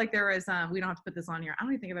always felt like there was we don't have to put this on here. I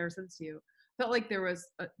don't even think I've ever said this to you. Felt like there was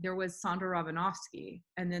Sondra Radvanovsky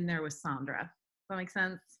and then there was Sondra. Does that make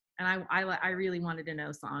sense? And I really wanted to know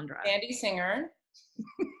Sondra. Sandy Singer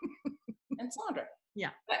and Sondra. Yeah.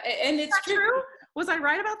 And it's true. Was I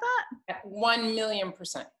right about that?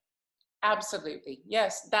 1,000,000%. Absolutely.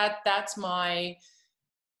 Yes. That's my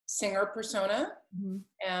singer persona. Mm-hmm.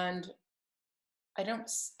 And I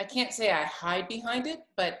can't say I hide behind it,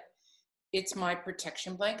 but it's my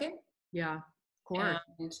protection blanket. Yeah, of course.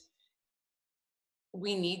 And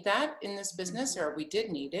we need that in this business, or we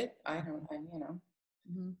did need it.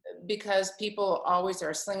 Mm-hmm. Because people always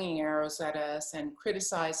are slinging arrows at us and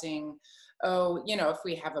criticizing. Oh, if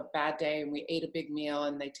we have a bad day and we ate a big meal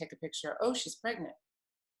and they take a picture, oh, she's pregnant.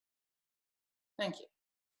 Thank you.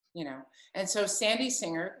 And so Sandy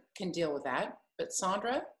Singer can deal with that, but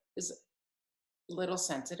Sondra is a little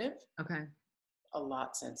sensitive. Okay. A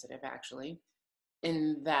lot sensitive, actually,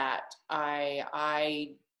 in that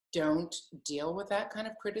I don't deal with that kind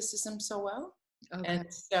of criticism so well. Okay.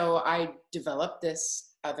 And so I developed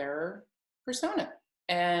this other persona,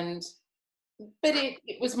 but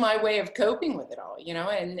it was my way of coping with it all,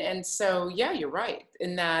 and so, yeah, you're right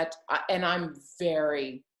in that. And I'm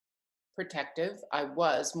very protective. I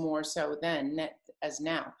was more so then as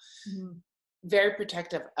now. Mm-hmm. Very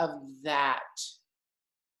protective of that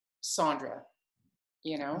Sondra,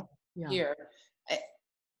 yeah. Here.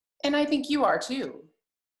 And I think you are too.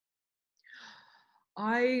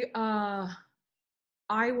 I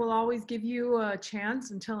will always give you a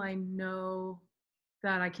chance until I know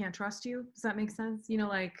that I can't trust you. Does that make sense? Yeah.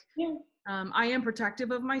 I am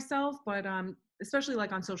protective of myself, but especially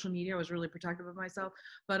like on social media, I was really protective of myself.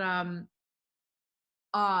 But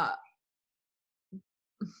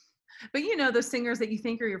those singers that you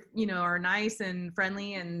think are nice and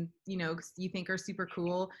friendly and you think are super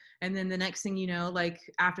cool, and then the next thing you know, like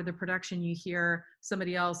after the production, you hear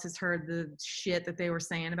somebody else has heard the shit that they were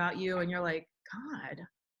saying about you, and you're like, God,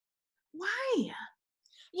 why?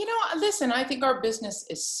 Listen, I think our business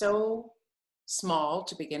is so small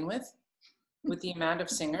to begin with the amount of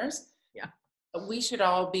singers. Yeah. We should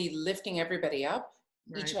all be lifting everybody up,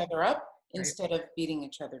 right. Each other up, right. Instead of beating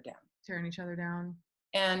each other down. Tearing each other down.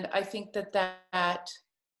 And I think that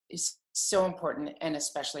is so important, and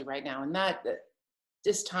especially right now. And that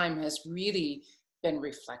this time has really been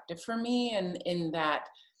reflective for me, and in that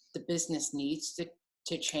the business needs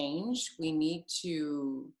to change. We need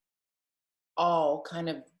to all kind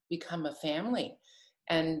of become a family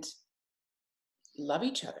and love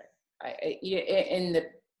each other. In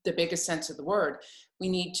the biggest sense of the word, we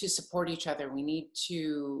need to support each other. We need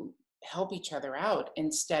to help each other out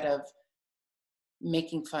instead of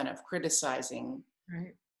making fun of, criticizing,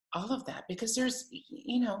 right. All of that, because there's,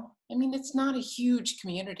 it's not a huge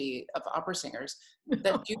community of opera singers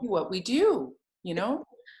that do what we do,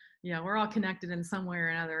 Yeah, we're all connected in some way or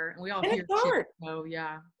another, and we all hear shit. So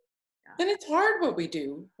yeah. And it's hard what we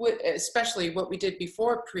do, especially what we did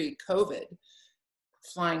before pre-COVID,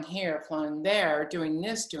 flying here, flying there, doing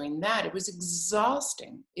this, doing that. It was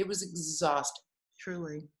exhausting.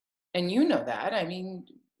 Truly. And you know that.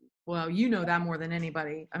 Well, you know that more than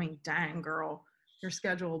anybody. Dang, girl, your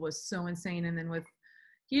schedule was so insane. And then with,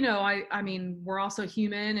 we're also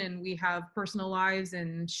human and we have personal lives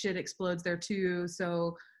and shit explodes there too.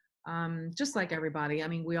 So just like everybody,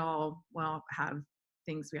 we all, have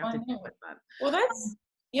things we have to deal with. But, well, that's,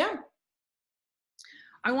 yeah.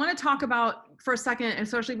 I want to talk about for a second,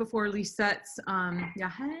 especially before Lisette's, hey.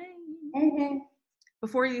 Mm-hmm.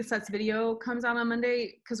 Before Lisette's video comes out on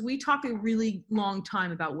Monday, because we talk a really long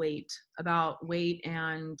time about weight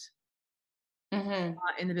and mm-hmm.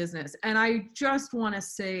 In the business. And I just want to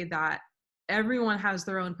say that everyone has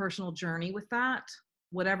their own personal journey with that,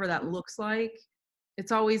 whatever that looks like.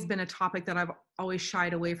 It's always been a topic that I've always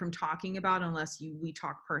shied away from talking about unless we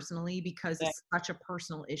talk personally, because it's such a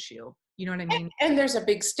personal issue. You know what I mean? And there's a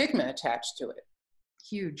big stigma attached to it.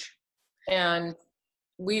 Huge. And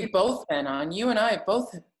we've both been on, you and I have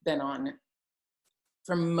both been on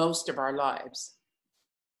for most of our lives,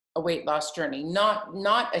 a weight loss journey,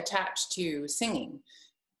 not attached to singing,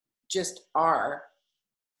 just our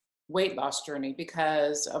weight loss journey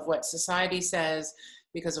because of what society says,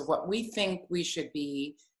 because of what we think we should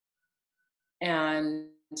be. And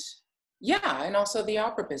yeah, and also the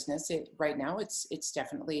opera business, right now it's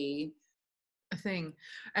definitely A thing.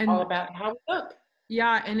 And all about how we look.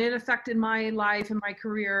 yeah, and it affected my life and my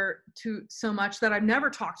career to so much that I've never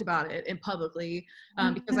talked about it in publicly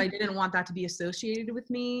because I didn't want that to be associated with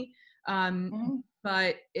me.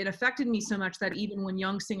 But it affected me so much that even when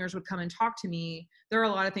young singers would come and talk to me, there are a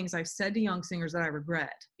lot of things I've said to young singers that I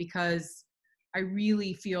regret, because I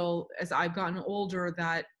really feel as I've gotten older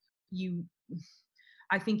that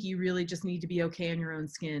I think you really just need to be okay in your own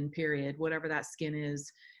skin, period, whatever that skin is,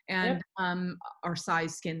 and or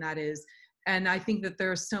size skin that is. And I think that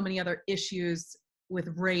there are so many other issues with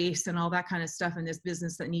race and all that kind of stuff in this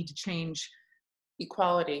business that need to change.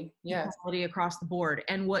 Equality, yes. Equality across the board.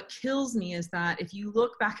 And what kills me is that if you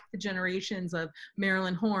look back at the generations of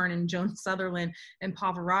Marilyn Horne and Joan Sutherland and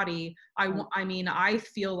Pavarotti, I mean, I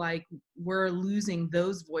feel like we're losing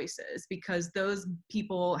those voices because those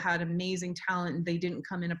people had amazing talent and they didn't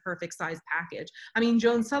come in a perfect size package. I mean,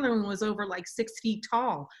 Joan Sutherland was over like 6 feet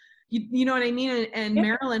tall. You know what I mean? And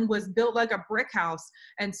Marilyn was built like a brick house.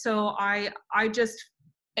 And so I just...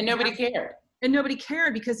 And nobody cared. And nobody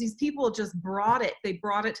cared because these people just brought it. They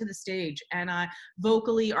brought it to the stage, and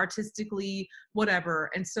vocally, artistically, whatever.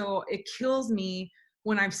 And so it kills me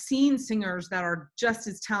when I've seen singers that are just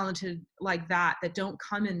as talented like that don't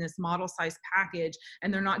come in this model size package,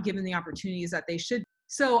 and they're not given the opportunities that they should.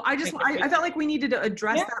 So I felt like we needed to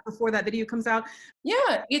address that before that video comes out.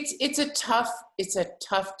 Yeah, it's a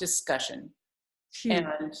tough discussion. Huge.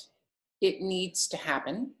 And it needs to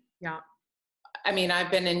happen. Yeah. I mean,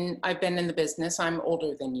 I've been in the business. I'm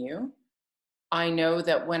older than you. I know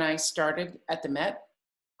that when I started at the Met,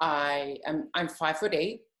 I'm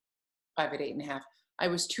 5'8", 5'8.5". I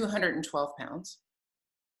was 212 pounds,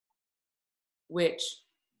 which,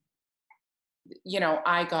 you know,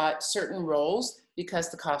 I got certain roles because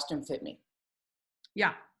the costume fit me.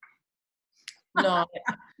 Yeah. Not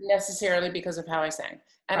necessarily because of how I sang.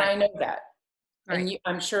 And Right. I know that. Right. And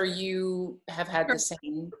I'm sure you have had the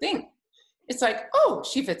same thing. It's like, oh,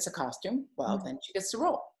 she fits the costume. Well, then she gets the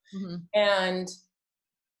role. Mm-hmm. And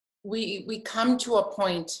we come to a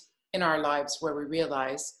point in our lives where we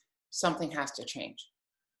realize something has to change.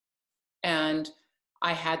 And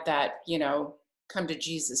I had that, you know, come to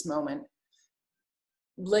Jesus moment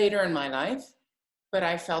later in my life, but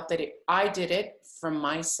I felt that I did it from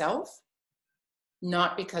myself,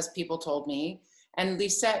 not because people told me. And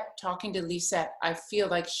Lisette, talking to Lisette, I feel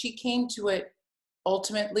like she came to it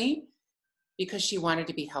ultimately because she wanted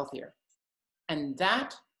to be healthier. And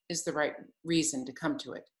that is the right reason to come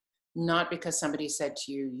to it. Not because somebody said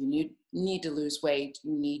to you, you need to lose weight,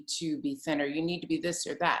 you need to be thinner, you need to be this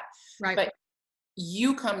or that. Right. But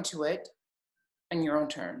you come to it on your own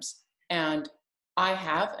terms. And I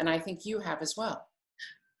have, and I think you have as well.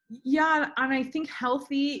 Yeah, and I think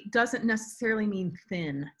healthy doesn't necessarily mean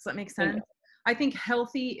thin. Does that make sense? I think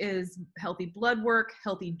healthy is healthy blood work,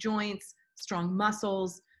 healthy joints, strong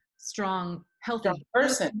muscles, healthy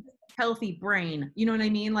person, healthy brain. You know what I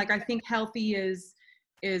mean? Like, I think healthy is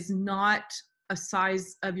not a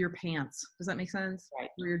size of your pants. Does that make sense? Right.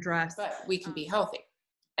 Or your dress. But we can be healthy.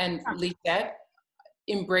 And Lisette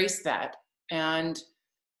embraced that. And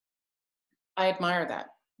I admire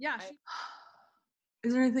that. Yeah.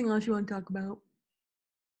 Is there anything else you want to talk about?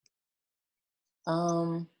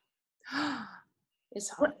 It's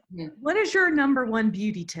hard. What is your number one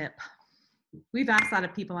beauty tip? We've asked that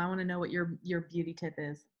of people. I want to know what your beauty tip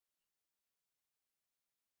is.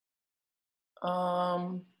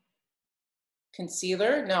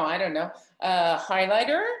 Concealer? No, I don't know.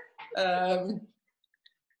 Highlighter?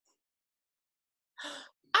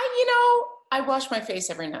 I wash my face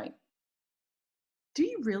every night. Do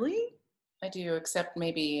you really? I do, except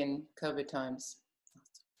maybe in COVID times.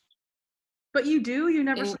 But you do? You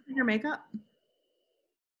never sleep in your makeup?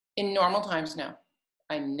 In normal times, no.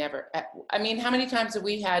 I never. I mean, how many times have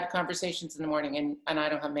we had conversations in the morning and I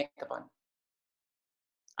don't have makeup on?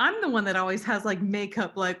 I'm the one that always has like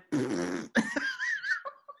makeup like.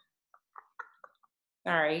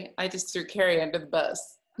 Sorry, I just threw Keri under the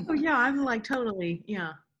bus. Oh yeah, I'm like totally,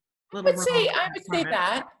 yeah. I would say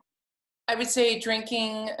that. I would say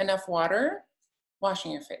drinking enough water,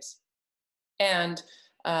 washing your face, and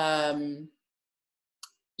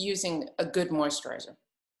using a good moisturizer.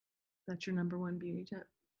 That's your number one beauty tip.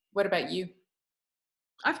 What about you?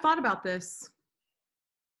 I've thought about this.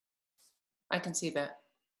 I can see that.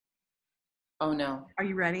 Oh no. Are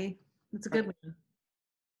you ready? It's a good one.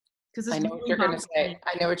 Because I know what you're going to say.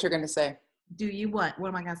 I know what you're going to say. Do you what? What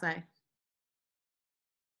am I going to say?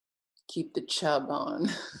 Keep the chub on.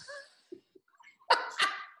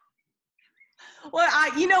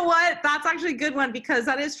 Well, you know what? That's actually a good one because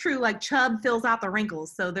that is true. Like chub fills out the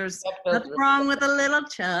wrinkles. So there's nothing wrong with a little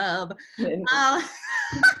chub.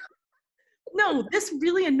 No, this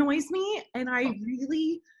really annoys me. And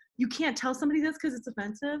you can't tell somebody this because it's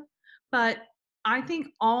offensive, but I think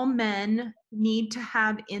all men need to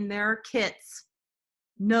have in their kits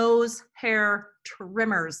nose hair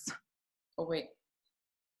trimmers. Oh, wait.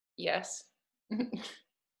 Yes.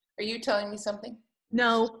 Are you telling me something?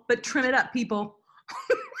 No, but trim it up, people.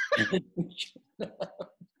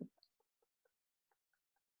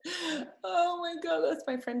 Oh my God, that's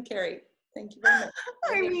my friend Keri. Thank you very much.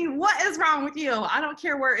 I mean, what is wrong with you? I don't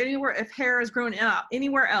care anywhere if hair is grown up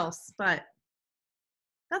anywhere else, but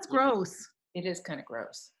that's gross. It is kind of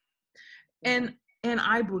gross. And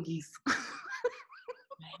eye boogies.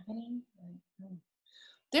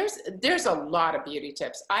 There's a lot of beauty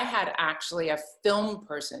tips. I had actually a film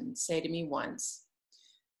person say to me once,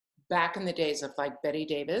 back in the days of like Betty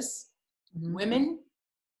Davis, women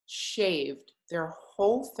shaved their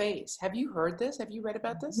whole face. Have you heard this? Have you read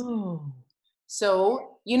about this? Oh.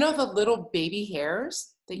 So, you know the little baby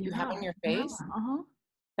hairs that you have on your face? Yeah.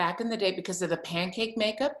 Back in the day, because of the pancake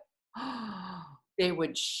makeup, they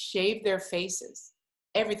would shave their faces.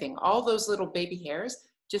 Everything, all those little baby hairs,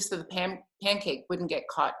 just so the pancake wouldn't get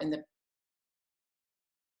caught in the...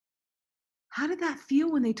 How did that feel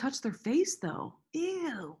when they touched their face, though?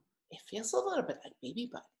 Ew. It feels a little bit like baby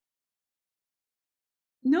butt.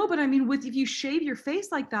 No, but I mean, if you shave your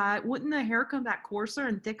face like that, wouldn't the hair come back coarser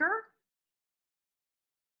and thicker?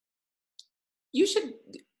 You should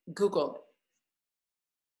Google it.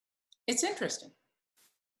 It's interesting.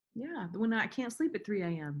 Yeah, when I can't sleep at 3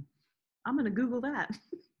 a.m. I'm going to Google that.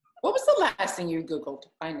 What was the last thing you Googled?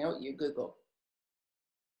 I know what you Googled.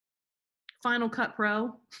 Final Cut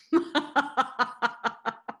Pro.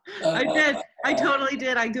 I did. I totally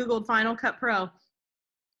did. I Googled Final Cut Pro.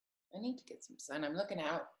 I need to get some sun. I'm looking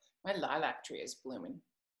out. My lilac tree is blooming.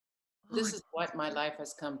 This is what my life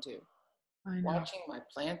has come to. I know. Watching my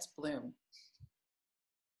plants bloom.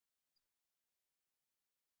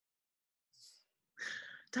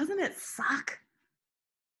 Doesn't it suck?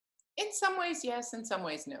 In some ways, yes. In some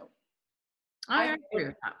ways, no. I agree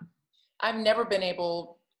with that. I've never been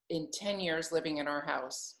able, in 10 years living in our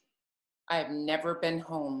house, I have never been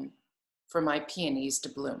home for my peonies to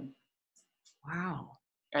bloom. Wow.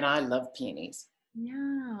 And I love peonies.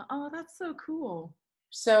 Yeah. Oh, that's so cool.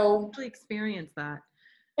 So Actually experience that.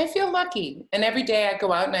 I feel lucky. And every day I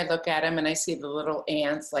go out and I look at them and I see the little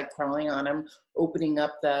ants like crawling on them, opening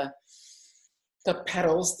up the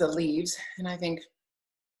petals, the leaves. And I think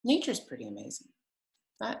nature's pretty amazing.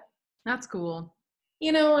 That's cool.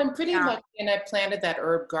 You know, I'm pretty lucky, and I planted that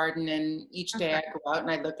herb garden, and each day I go out and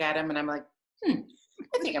I look at them and I'm like, I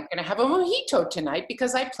think I'm going to have a mojito tonight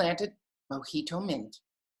because I planted mojito mint.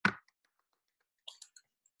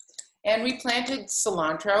 And we planted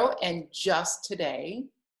cilantro, and just today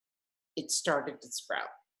it started to sprout.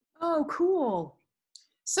 Oh, cool.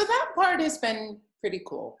 So that part has been pretty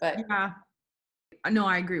cool. But yeah. No,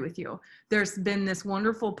 I agree with you. There's been this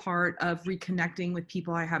wonderful part of reconnecting with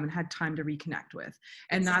people I haven't had time to reconnect with.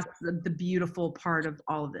 And that's the beautiful part of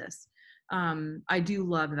all of this. I do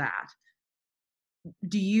love that.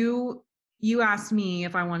 Do you asked me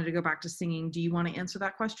if I wanted to go back to singing. Do you want to answer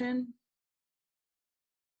that question?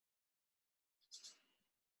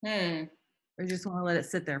 Or just want to let it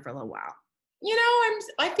sit there for a little while? You know,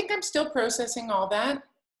 I think I'm still processing all that.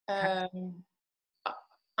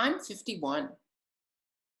 I'm 51.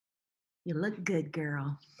 You look good,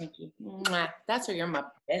 girl. Thank you. That's why you're my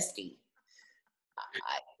bestie.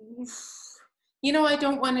 You know, I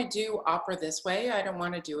don't want to do opera this way. I don't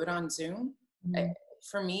want to do it on Zoom.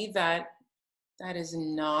 For me, that is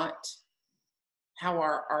not how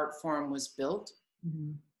our art form was built.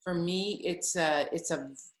 For me, it's a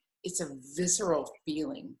visceral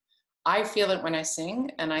feeling. I feel it when I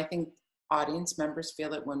sing, and I think audience members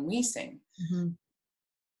feel it when we sing.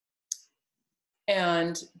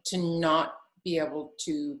 And to not be able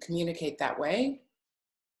to communicate that way,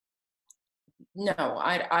 no,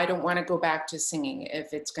 I don't want to go back to singing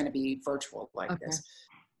if it's going to be virtual like this.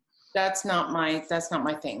 That's not my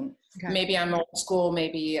thing. Okay. Maybe I'm old school,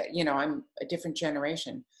 maybe, you know, I'm a different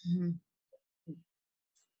generation.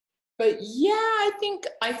 But yeah,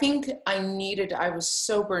 I was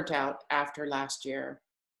so burnt out after last year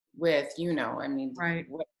with, I mean, Right.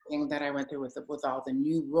 what thing that I went through with all the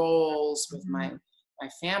new roles, with Mhm. my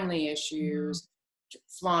family issues,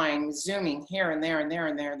 flying, zooming here and there and there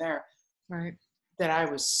and there and there, Right. that I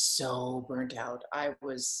was so burnt out. I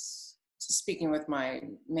was speaking with my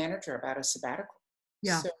manager about a sabbatical.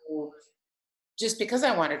 Yeah. So just because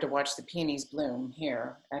I wanted to watch the peonies bloom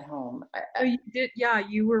here at home, So you did, yeah,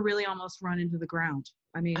 you were really almost run into the ground.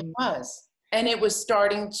 I I mean, was. And it was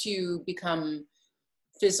starting to become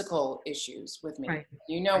physical issues with me. right.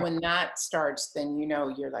 When that starts, then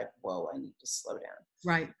you're like, whoa, I need to slow down.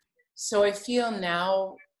 Right. So I feel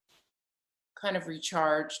now kind of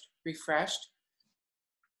recharged, refreshed.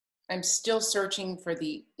 I'm still searching for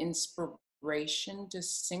the inspiration to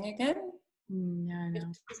sing again. Yeah, I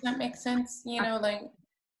know. Does that make sense? Like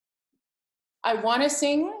I want to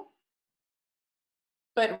sing,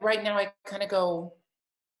 but right now I kind of go,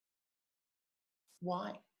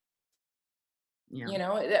 why? Yeah.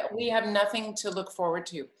 We have nothing to look forward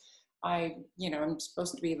to. I'm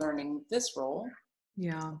supposed to be learning this role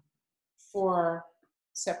Yeah. for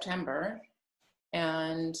September,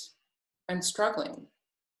 and I'm struggling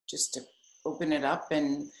just to open it up.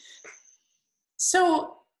 And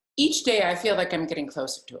so each day I feel like I'm getting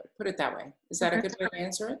closer to it. Put it that way. Is that a good way to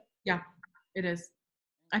answer it? Yeah, it is.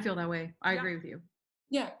 I feel that way. I Yeah. agree with you.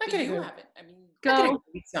 Yeah, but you haven't. I mean, Go. I could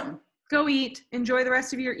eat some. Go eat. Enjoy the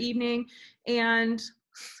rest of your evening. And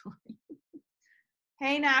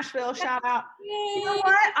hey, Nashville, shout out. You know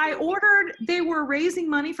what? They were raising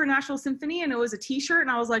money for Nashville Symphony, and it was a t-shirt,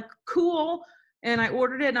 and I was like, cool. And I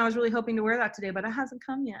ordered it, and I was really hoping to wear that today, but it hasn't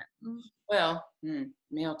come yet. Well,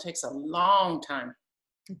 mail takes a long time.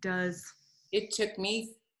 It does. It took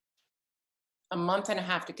me a month and a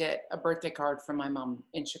half to get a birthday card from my mom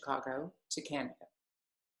in Chicago to Canada.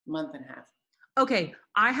 Month and a half. Okay,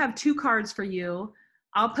 I have 2 cards for you.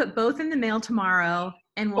 I'll put both in the mail tomorrow,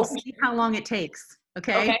 and we'll see how long it takes.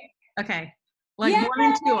 Okay. Like 1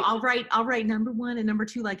 and 2. I'll write number 1 and number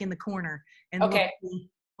 2 like in the corner, and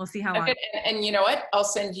we'll see how long. And you know what? I'll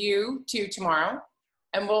send you 2 tomorrow,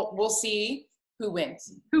 and we'll see who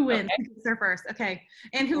wins. Who wins? Who gets there first? Okay.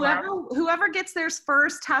 And whoever gets theirs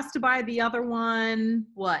first has to buy the other one.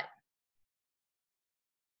 What?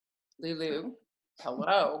 Lulu.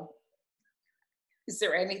 Hello. Is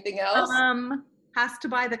there anything else? Has to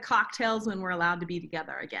buy the cocktails when we're allowed to be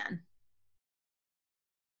together again.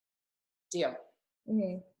 Deal.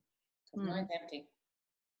 Mine's empty.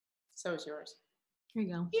 So is yours. Here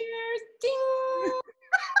you go. Cheers. Ding.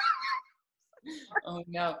 Oh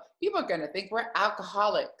no. People are gonna think we're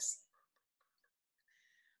alcoholics.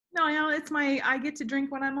 No, I get to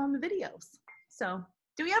drink when I'm on the videos. So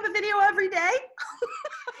do we have a video every day?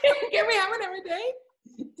 Can we have it every day?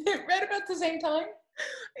 Right about the same time?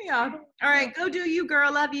 Yeah. All right. Go do you,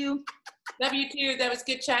 girl. Love you. Love you too. That was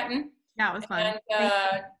good chatting. Yeah, it was fun.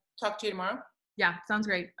 And talk to you tomorrow. Yeah, sounds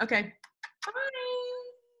great. Okay. Bye.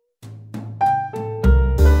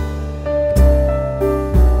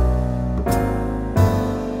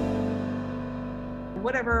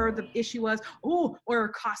 Whatever the issue was. Oh, or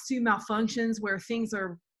costume malfunctions where things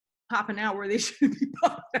are popping out where they should be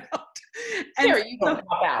popping out. Keri, you don't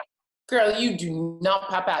pop out. Girl, you do not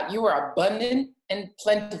pop out. You are abundant and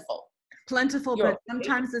plentiful. Plentiful, but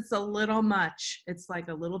sometimes it's a little much. It's like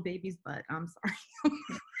a little baby's butt. I'm sorry.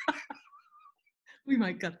 We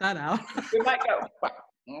might cut that out. We might go.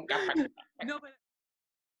 No, but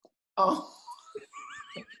oh.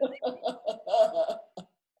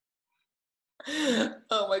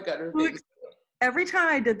 Oh my God. Every time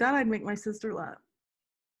I did that, I'd make my sister laugh.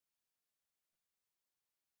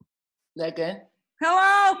 That good?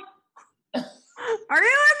 Hello? Are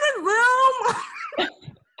you in the Zoom?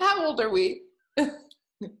 How old are we? I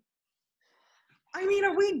mean,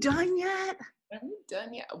 are we done yet? Are we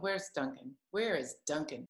done yet? Where's Duncan? Where is Duncan?